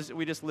sometimes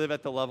we just live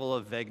at the level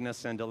of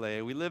vagueness and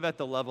delay. We live at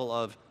the level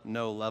of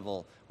no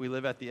level. We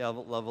live at the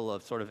level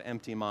of sort of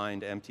empty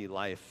mind, empty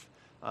life.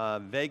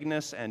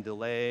 Vagueness and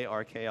delay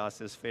are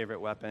chaos's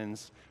favorite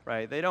weapons,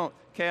 right?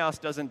 Chaos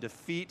doesn't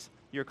defeat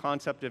your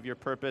concept of your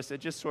purpose.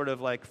 It just sort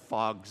of like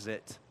fogs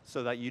it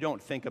so that you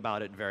don't think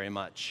about it very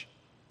much.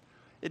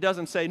 It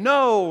doesn't say,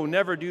 no,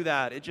 never do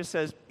that. It just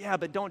says, yeah,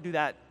 but don't do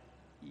that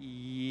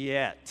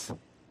yet.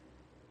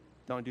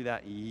 Don't do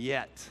that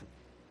yet.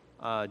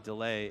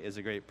 Delay is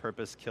a great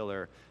purpose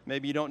killer.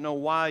 Maybe you don't know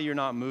why you're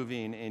not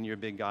moving in your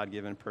big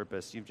God-given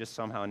purpose. You've just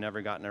somehow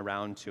never gotten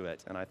around to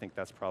it. And I think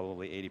that's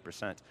probably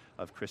 80%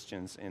 of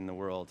Christians in the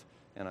world.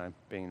 And I'm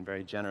being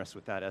very generous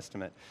with that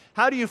estimate.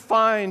 How do you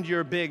find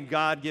your big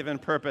God-given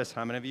purpose?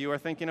 How many of you are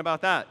thinking about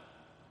that?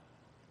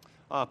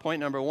 Point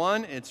number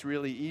one, it's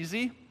really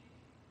easy.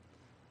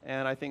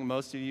 And I think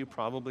most of you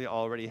probably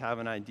already have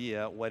an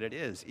idea what it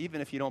is, even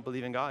if you don't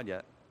believe in God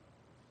yet.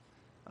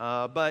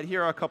 But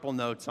here are a couple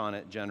notes on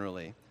it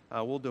generally.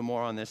 We'll do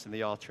more on this in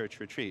the all-church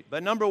retreat.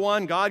 But number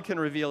one, God can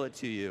reveal it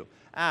to you.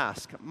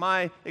 Ask.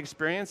 My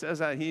experience is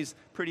that he's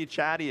pretty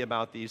chatty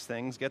about these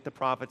things. Get the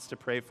prophets to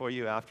pray for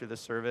you after the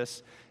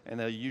service, and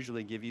they'll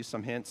usually give you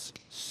some hints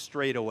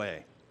straight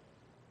away.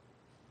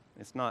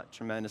 It's not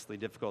tremendously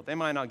difficult. They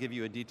might not give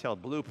you a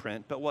detailed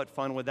blueprint, but what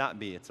fun would that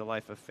be? It's a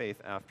life of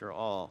faith after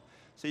all.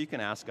 So you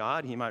can ask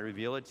God, he might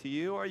reveal it to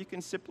you, or you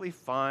can simply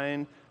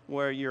find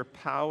where your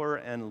power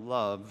and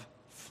love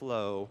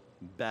flow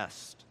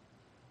best.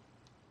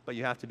 But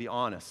you have to be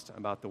honest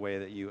about the way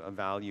that you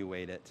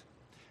evaluate it.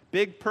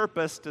 Big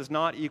purpose does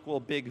not equal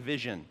big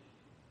vision.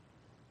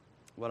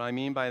 What I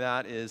mean by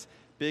that is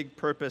big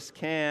purpose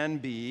can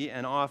be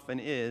and often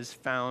is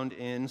found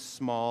in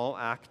small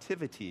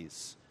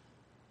activities.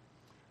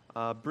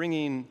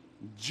 Bringing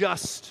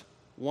just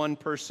one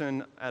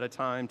person at a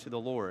time to the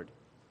Lord,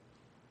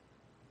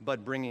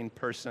 but bringing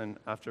person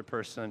after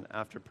person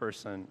after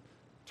person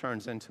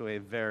turns into a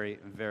very,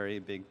 very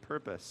big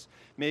purpose.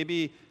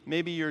 Maybe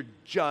you're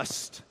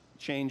just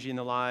changing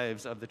the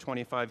lives of the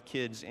 25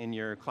 kids in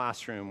your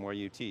classroom where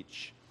you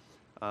teach.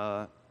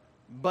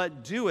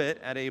 But do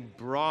it at a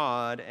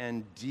broad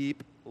and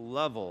deep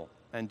level,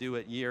 and do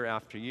it year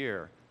after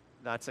year.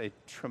 That's a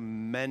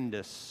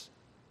tremendous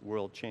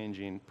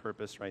world-changing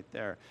purpose right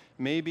there.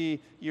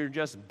 Maybe you're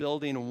just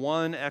building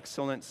one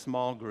excellent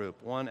small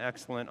group, one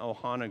excellent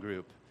Ohana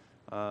group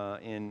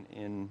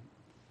in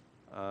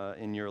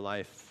your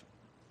life,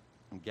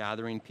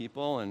 gathering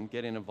people and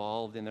getting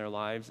involved in their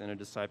lives in a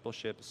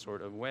discipleship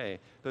sort of way.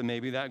 But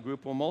maybe that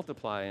group will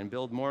multiply and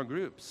build more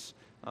groups.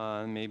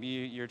 Maybe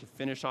you're to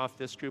finish off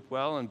this group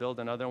well and build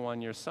another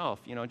one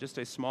yourself. Just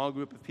a small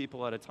group of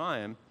people at a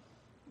time.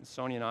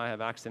 Sonia and I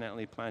have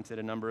accidentally planted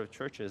a number of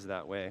churches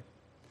that way.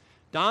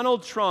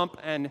 Donald Trump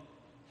and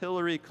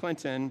Hillary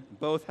Clinton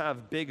both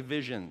have big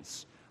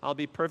visions. I'll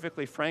be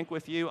perfectly frank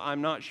with you,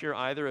 I'm not sure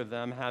either of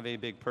them have a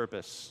big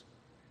purpose.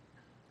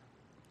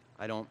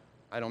 I don't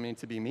mean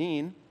to be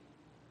mean,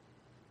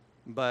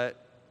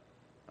 but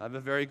I have a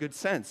very good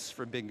sense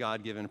for big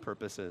God-given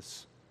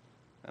purposes.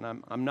 And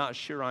I'm not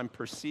sure I'm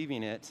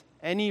perceiving it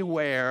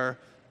anywhere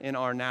in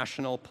our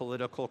national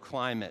political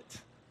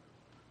climate.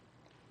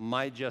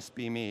 Might just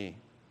be me.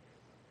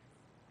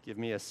 Give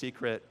me a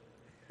secret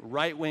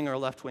right-wing or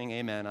left-wing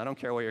amen. I don't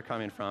care where you're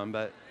coming from,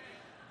 but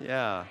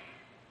yeah.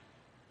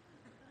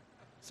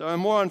 So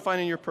more on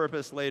finding your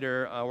purpose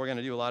later. We're going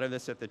to do a lot of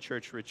this at the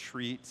church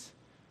retreat,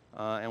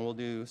 and we'll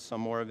do some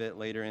more of it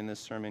later in this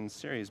sermon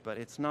series. But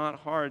it's not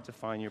hard to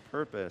find your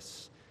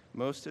purpose.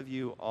 Most of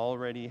you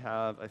already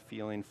have a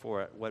feeling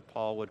for it, what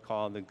Paul would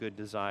call the good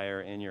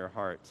desire in your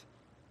heart.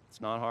 It's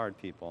not hard,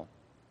 people.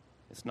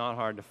 It's not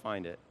hard to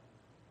find it.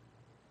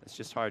 It's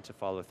just hard to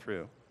follow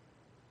through.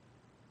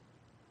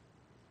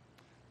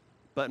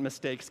 But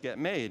mistakes get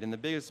made, and the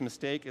biggest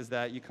mistake is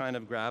that you kind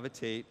of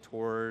gravitate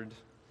toward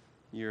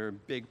your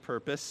big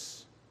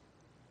purpose,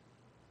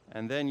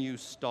 and then you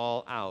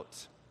stall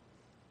out.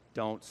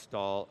 Don't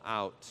stall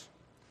out.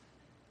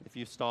 If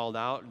you've stalled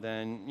out,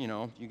 then,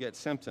 you get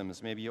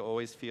symptoms. Maybe you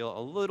always feel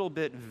a little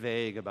bit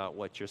vague about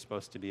what you're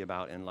supposed to be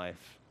about in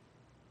life.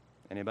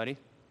 Anybody?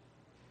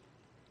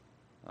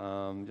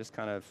 just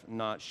kind of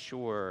not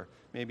sure.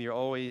 Maybe you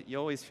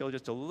always feel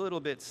just a little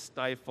bit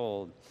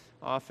stifled,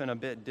 often a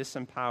bit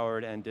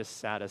disempowered and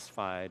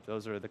dissatisfied.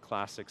 Those are the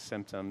classic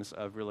symptoms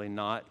of really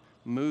not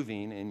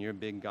moving in your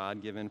big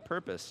God-given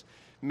purpose.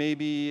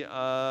 Maybe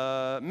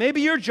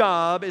your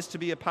job is to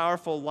be a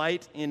powerful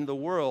light in the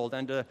world,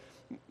 and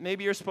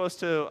maybe you're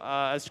supposed to,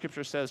 as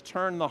Scripture says,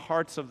 turn the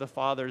hearts of the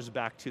fathers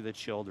back to the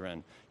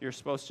children. You're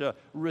supposed to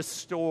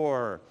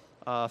restore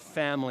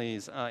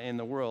families in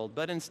the world,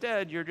 but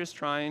instead you're just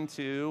trying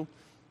to,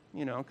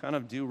 kind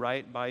of do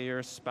right by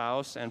your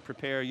spouse and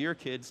prepare your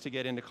kids to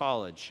get into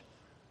college.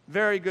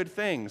 Very good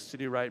things to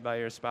do right by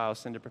your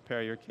spouse and to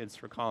prepare your kids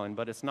for college,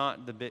 but it's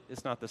not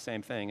the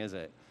same thing, is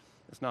it?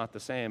 It's not the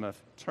same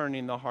of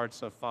turning the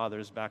hearts of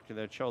fathers back to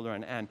their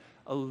children and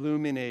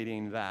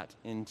illuminating that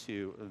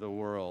into the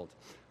world.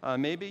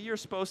 Maybe you're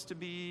supposed to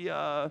be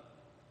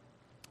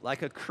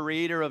like a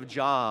creator of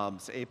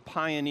jobs, a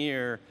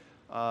pioneer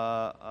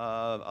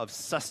of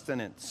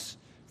sustenance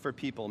for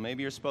people.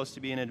 Maybe you're supposed to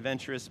be an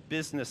adventurous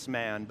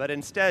businessman, but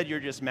instead you're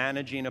just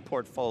managing a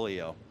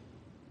portfolio.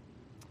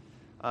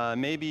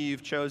 Maybe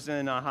you've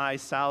chosen a high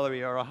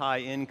salary or a high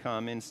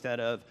income instead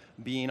of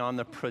being on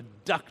the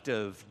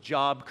productive,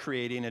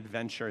 job-creating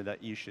adventure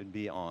that you should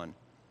be on.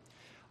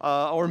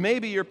 Or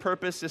maybe your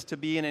purpose is to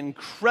be an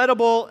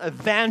incredible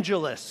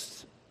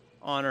evangelist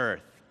on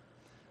earth,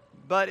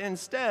 but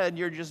instead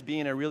you're just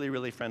being a really,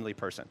 really friendly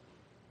person.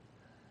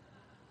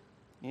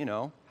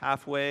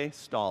 Halfway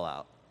stall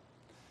out.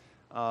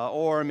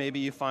 Or maybe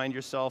you find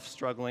yourself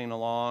struggling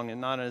along, and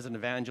not as an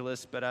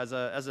evangelist, but as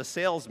a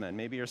salesman.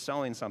 Maybe you're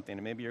selling something,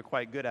 and maybe you're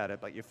quite good at it,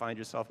 but you find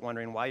yourself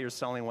wondering why you're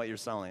selling what you're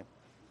selling.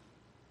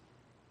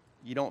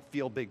 You don't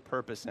feel big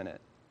purpose in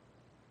it.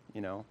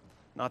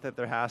 Not that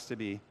there has to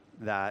be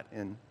that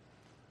in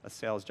a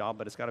sales job,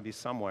 but it's got to be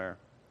somewhere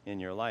in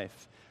your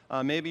life.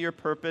 Maybe your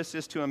purpose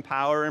is to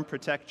empower and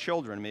protect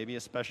children, maybe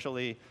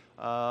especially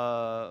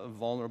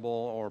vulnerable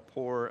or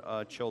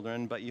poor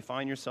children, but you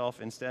find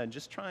yourself instead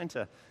just trying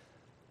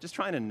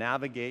to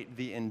navigate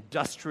the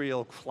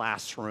industrial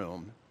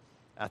classroom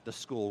at the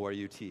school where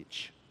you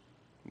teach.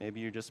 Maybe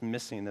you're just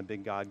missing the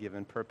big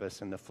God-given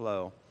purpose and the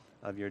flow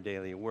of your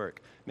daily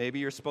work. Maybe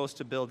you're supposed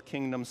to build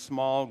kingdom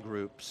small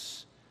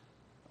groups,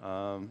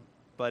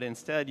 but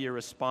instead you're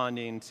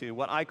responding to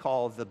what I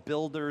call the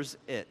builder's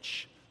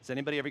itch. Does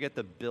anybody ever get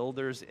the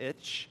builder's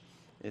itch?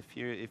 If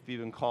you've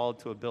been called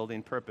to a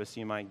building purpose,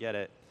 you might get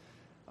it.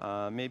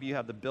 Maybe you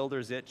have the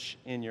builder's itch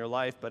in your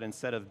life, but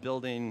instead of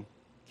building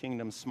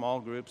kingdom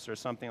small groups or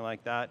something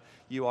like that,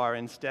 you are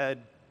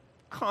instead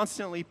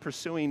constantly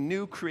pursuing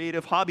new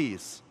creative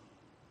hobbies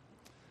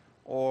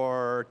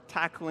or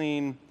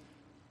tackling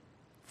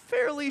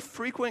fairly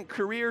frequent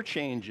career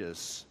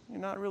changes. You're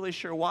not really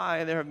sure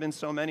why there have been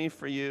so many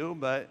for you,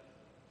 but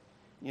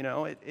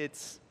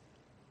it's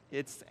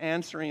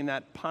answering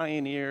that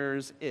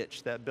pioneer's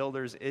itch, that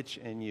builder's itch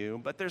in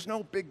you, but there's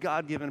no big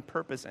God-given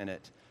purpose in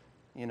it.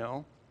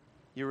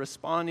 You're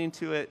responding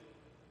to it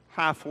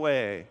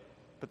halfway,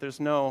 but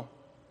there's no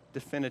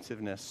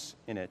definitiveness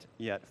in it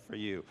yet for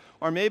you.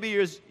 Or maybe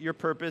your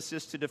purpose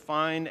is to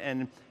define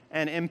and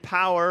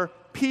empower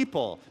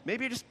people.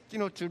 Maybe just,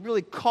 to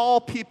really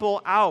call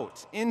people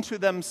out into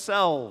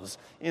themselves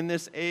in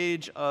this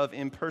age of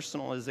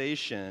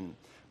impersonalization.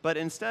 But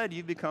instead,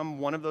 you've become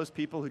one of those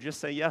people who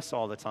just say yes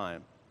all the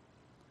time.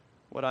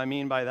 What I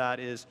mean by that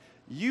is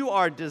you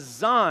are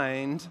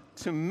designed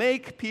to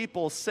make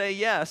people say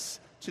yes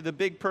to the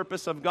big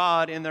purpose of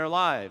God in their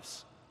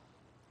lives.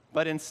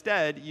 But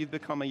instead, you've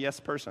become a yes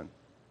person.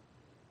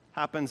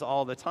 Happens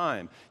all the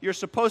time. You're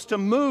supposed to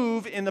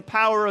move in the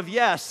power of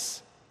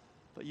yes,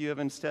 but you have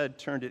instead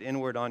turned it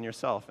inward on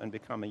yourself and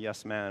become a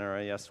yes man or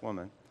a yes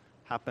woman.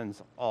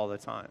 Happens all the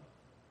time.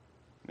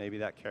 Maybe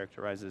that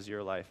characterizes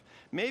your life.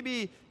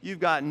 Maybe you've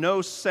got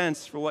no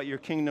sense for what your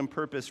kingdom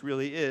purpose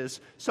really is,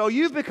 so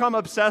you've become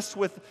obsessed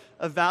with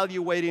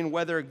evaluating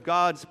whether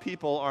God's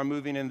people are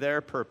moving in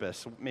their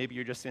purpose. Maybe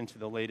you're just into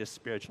the latest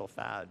spiritual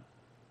fad.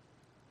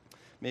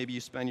 Maybe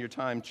you spend your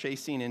time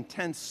chasing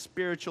intense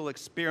spiritual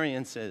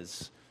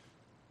experiences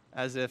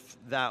as if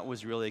that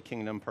was really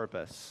kingdom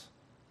purpose.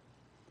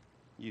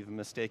 You've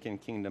mistaken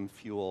kingdom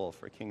fuel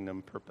for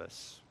kingdom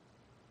purpose.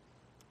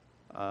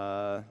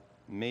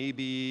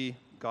 Maybe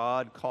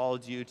God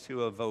called you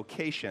to a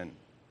vocation,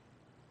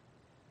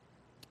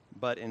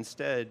 but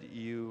instead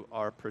you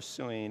are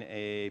pursuing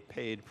a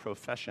paid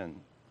profession.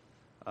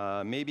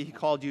 Maybe He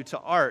called you to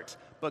art,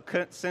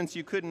 but since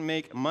you couldn't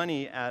make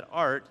money at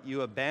art,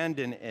 you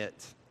abandon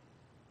it.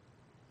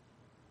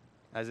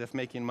 As if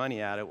making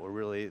money at it were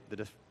really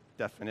the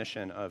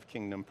definition of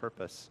kingdom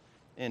purpose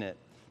in it.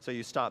 So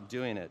you stopped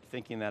doing it,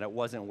 thinking that it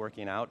wasn't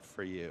working out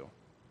for you.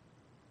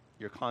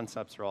 Your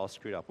concepts are all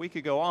screwed up. We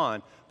could go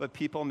on, but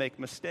people make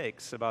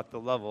mistakes about the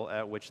level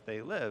at which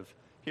they live.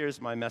 Here's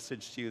my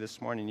message to you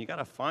this morning. You got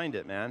to find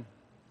it, man.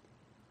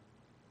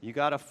 You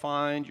got to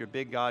find your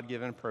big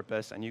God-given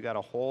purpose, and you got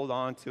to hold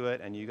on to it,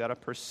 and you got to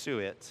pursue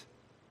it,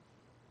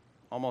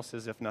 almost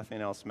as if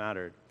nothing else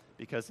mattered.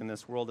 because in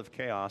this world of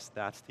chaos,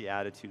 that's the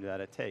attitude that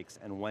it takes.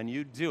 And when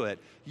you do it,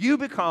 you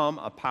become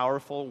a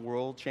powerful,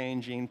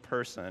 world-changing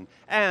person,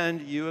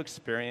 and you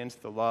experience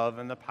the love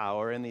and the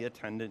power and the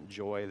attendant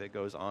joy that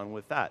goes on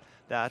with that.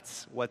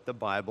 That's what the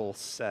Bible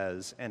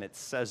says, and it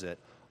says it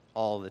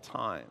all the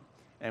time.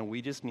 And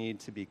we just need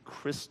to be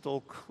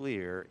crystal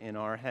clear in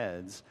our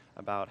heads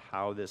about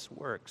how this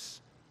works.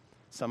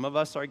 Some of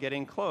us are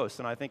getting close,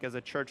 and I think as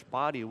a church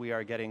body, we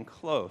are getting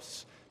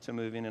close to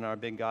moving in our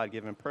big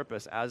God-given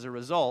purpose. As a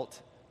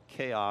result,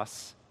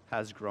 chaos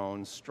has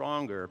grown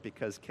stronger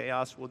because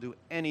chaos will do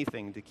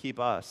anything to keep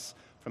us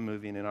from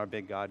moving in our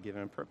big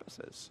God-given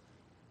purposes.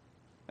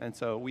 And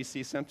so we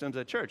see symptoms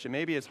at church, and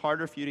maybe it's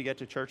harder for you to get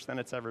to church than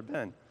it's ever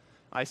been.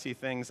 I see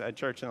things at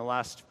church in the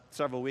last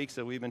several weeks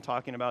that we've been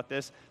talking about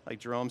this. Like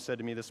Jerome said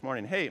to me this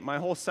morning, hey, my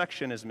whole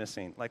section is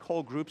missing. Like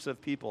whole groups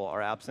of people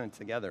are absent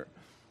together.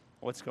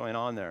 What's going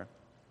on there?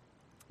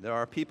 There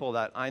are people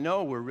that I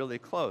know were really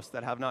close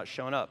that have not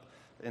shown up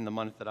in the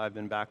month that I've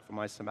been back from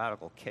my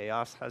sabbatical.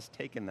 Chaos has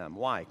taken them.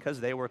 Why? Because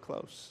they were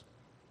close.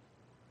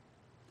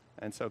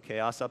 And so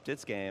chaos upped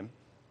its game,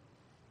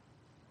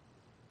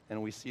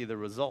 and we see the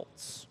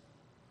results.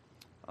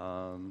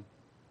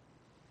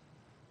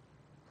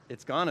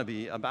 It's going to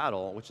be a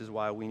battle, which is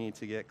why we need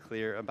to get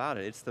clear about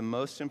it. It's the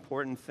most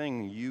important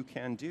thing you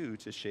can do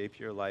to shape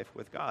your life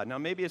with God. Now,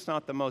 maybe it's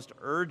not the most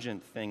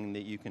urgent thing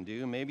that you can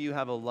do. Maybe you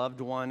have a loved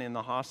one in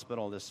the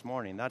hospital this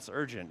morning. That's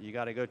urgent. You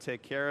got to go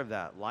take care of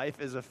that. Life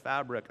is a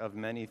fabric of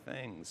many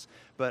things.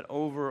 But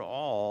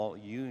overall,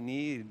 you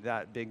need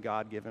that big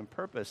God-given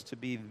purpose to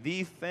be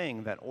the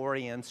thing that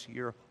orients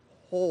your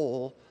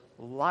whole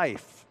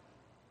life.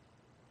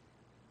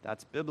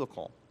 That's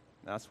biblical.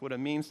 That's what it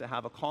means to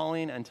have a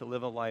calling and to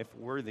live a life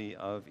worthy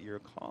of your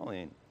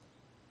calling.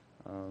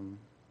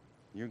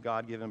 Your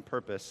God-given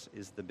purpose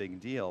is the big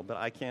deal, but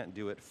I can't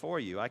do it for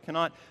you. I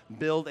cannot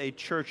build a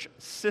church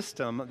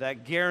system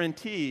that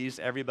guarantees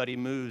everybody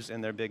moves in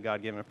their big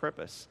God-given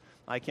purpose.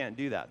 I can't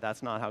do that.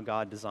 That's not how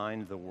God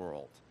designed the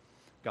world.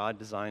 God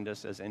designed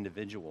us as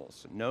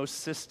individuals. No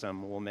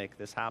system will make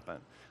this happen.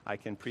 I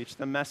can preach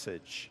the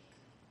message,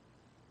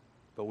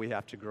 but we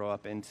have to grow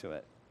up into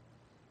it.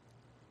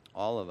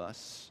 All of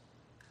us.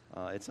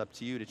 It's up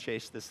to you to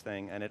chase this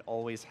thing, and it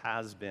always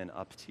has been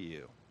up to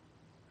you.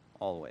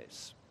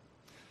 Always.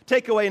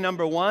 Takeaway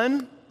number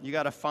one, you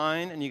got to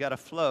find and you got to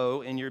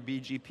flow in your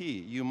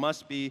BGP. You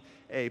must be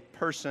a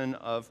person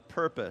of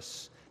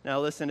purpose.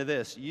 Now listen to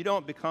this. You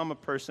don't become a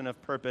person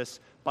of purpose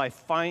by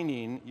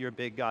finding your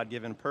big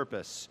God-given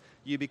purpose.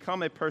 You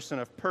become a person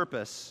of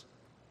purpose,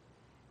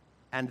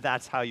 and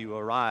that's how you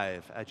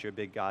arrive at your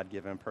big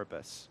God-given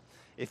purpose.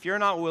 If you're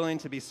not willing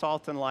to be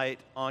salt and light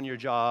on your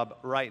job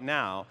right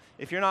now,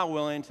 if you're not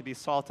willing to be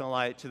salt and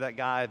light to that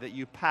guy that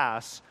you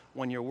pass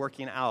when you're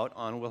working out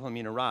on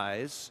Wilhelmina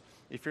Rise,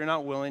 if you're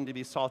not willing to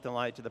be salt and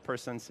light to the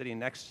person sitting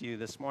next to you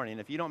this morning,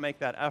 if you don't make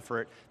that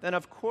effort, then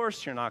of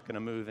course you're not going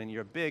to move in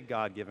your big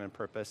God-given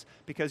purpose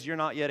because you're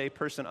not yet a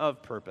person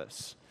of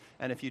purpose.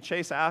 And if you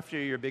chase after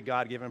your big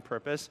God-given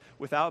purpose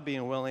without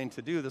being willing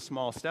to do the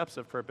small steps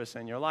of purpose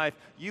in your life,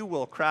 you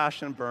will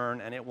crash and burn,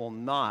 and it will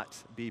not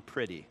be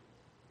pretty.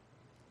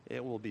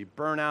 It will be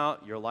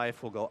burnout. Your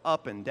life will go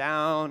up and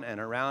down and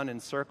around in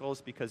circles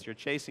because you're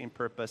chasing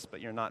purpose,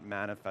 but you're not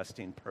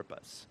manifesting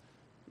purpose.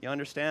 You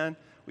understand?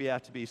 We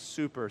have to be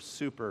super,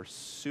 super,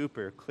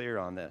 super clear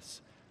on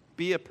this.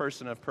 Be a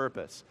person of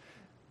purpose.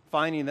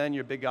 Finding then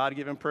your big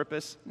God-given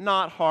purpose,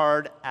 not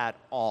hard at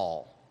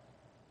all.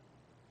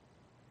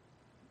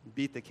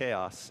 Beat the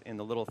chaos in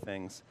the little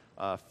things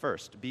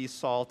first. Be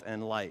salt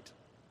and light.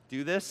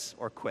 Do this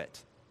or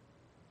quit.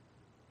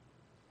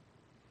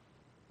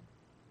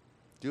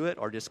 Do it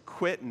or just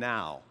quit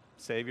now.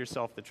 Save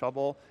yourself the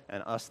trouble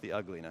and us the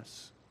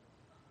ugliness.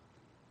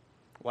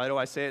 Why do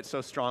I say it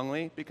so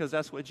strongly? Because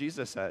that's what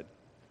Jesus said.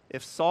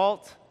 If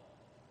salt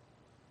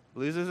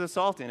loses its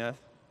saltiness,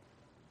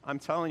 I'm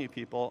telling you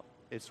people,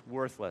 it's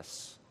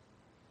worthless.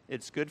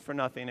 It's good for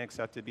nothing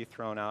except to be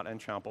thrown out and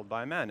trampled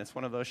by men. It's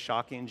one of those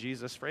shocking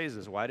Jesus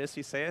phrases. Why does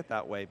he say it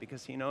that way?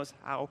 Because he knows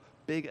how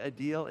big a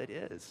deal it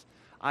is.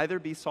 Either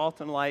be salt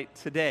and light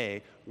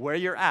today, where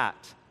you're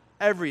at,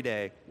 every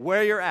day,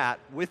 where you're at,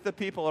 with the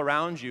people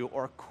around you,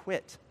 or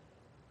quit.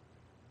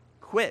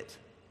 Quit.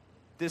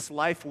 This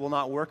life will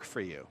not work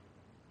for you.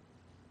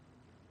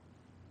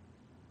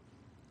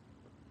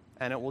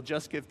 And it will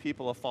just give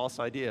people a false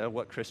idea of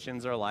what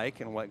Christians are like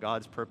and what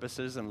God's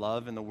purposes and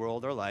love in the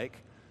world are like.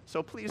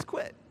 So please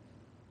quit.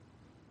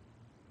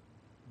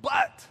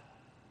 But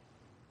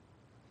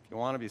if you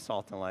want to be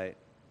salt and light,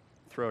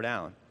 throw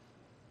down.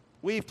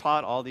 We've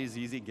taught all these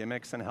easy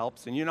gimmicks and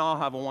helps, and you all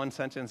have a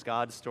one-sentence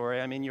God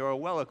story. I mean, you're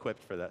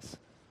well-equipped for this.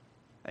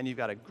 And you've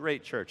got a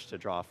great church to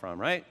draw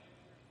from, right?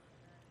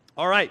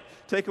 All right,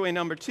 takeaway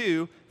number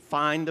 2,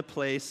 find the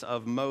place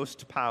of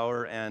most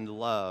power and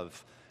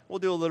love. We'll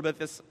do a little bit of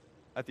this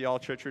at the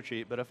all-church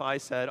retreat, but if I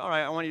said, all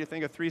right, I want you to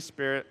think of 3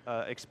 spirit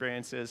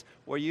experiences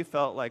where you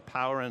felt like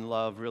power and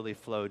love really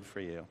flowed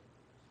for you.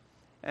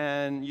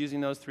 And using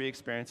those 3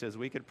 experiences,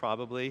 we could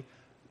probably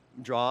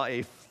draw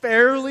a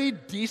fairly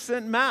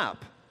decent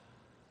map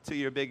to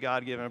your big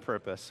God-given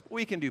purpose.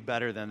 We can do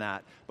better than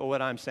that. But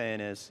what I'm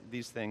saying is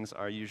these things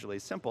are usually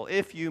simple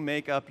if you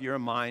make up your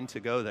mind to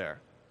go there.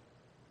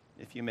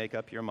 If you make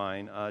up your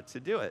mind to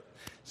do it.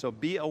 So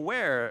be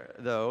aware,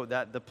 though,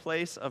 that the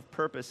place of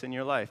purpose in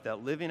your life,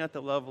 that living at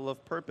the level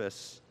of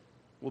purpose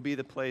will be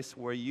the place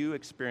where you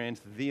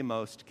experience the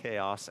most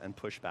chaos and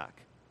pushback.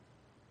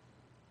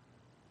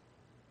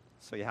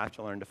 So you have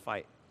to learn to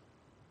fight.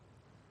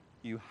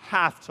 You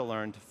have to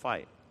learn to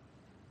fight.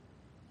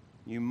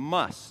 You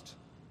must.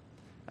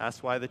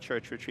 That's why the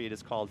church retreat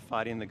is called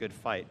Fighting the Good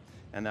Fight.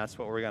 And that's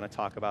what we're going to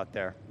talk about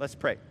there. Let's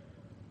pray.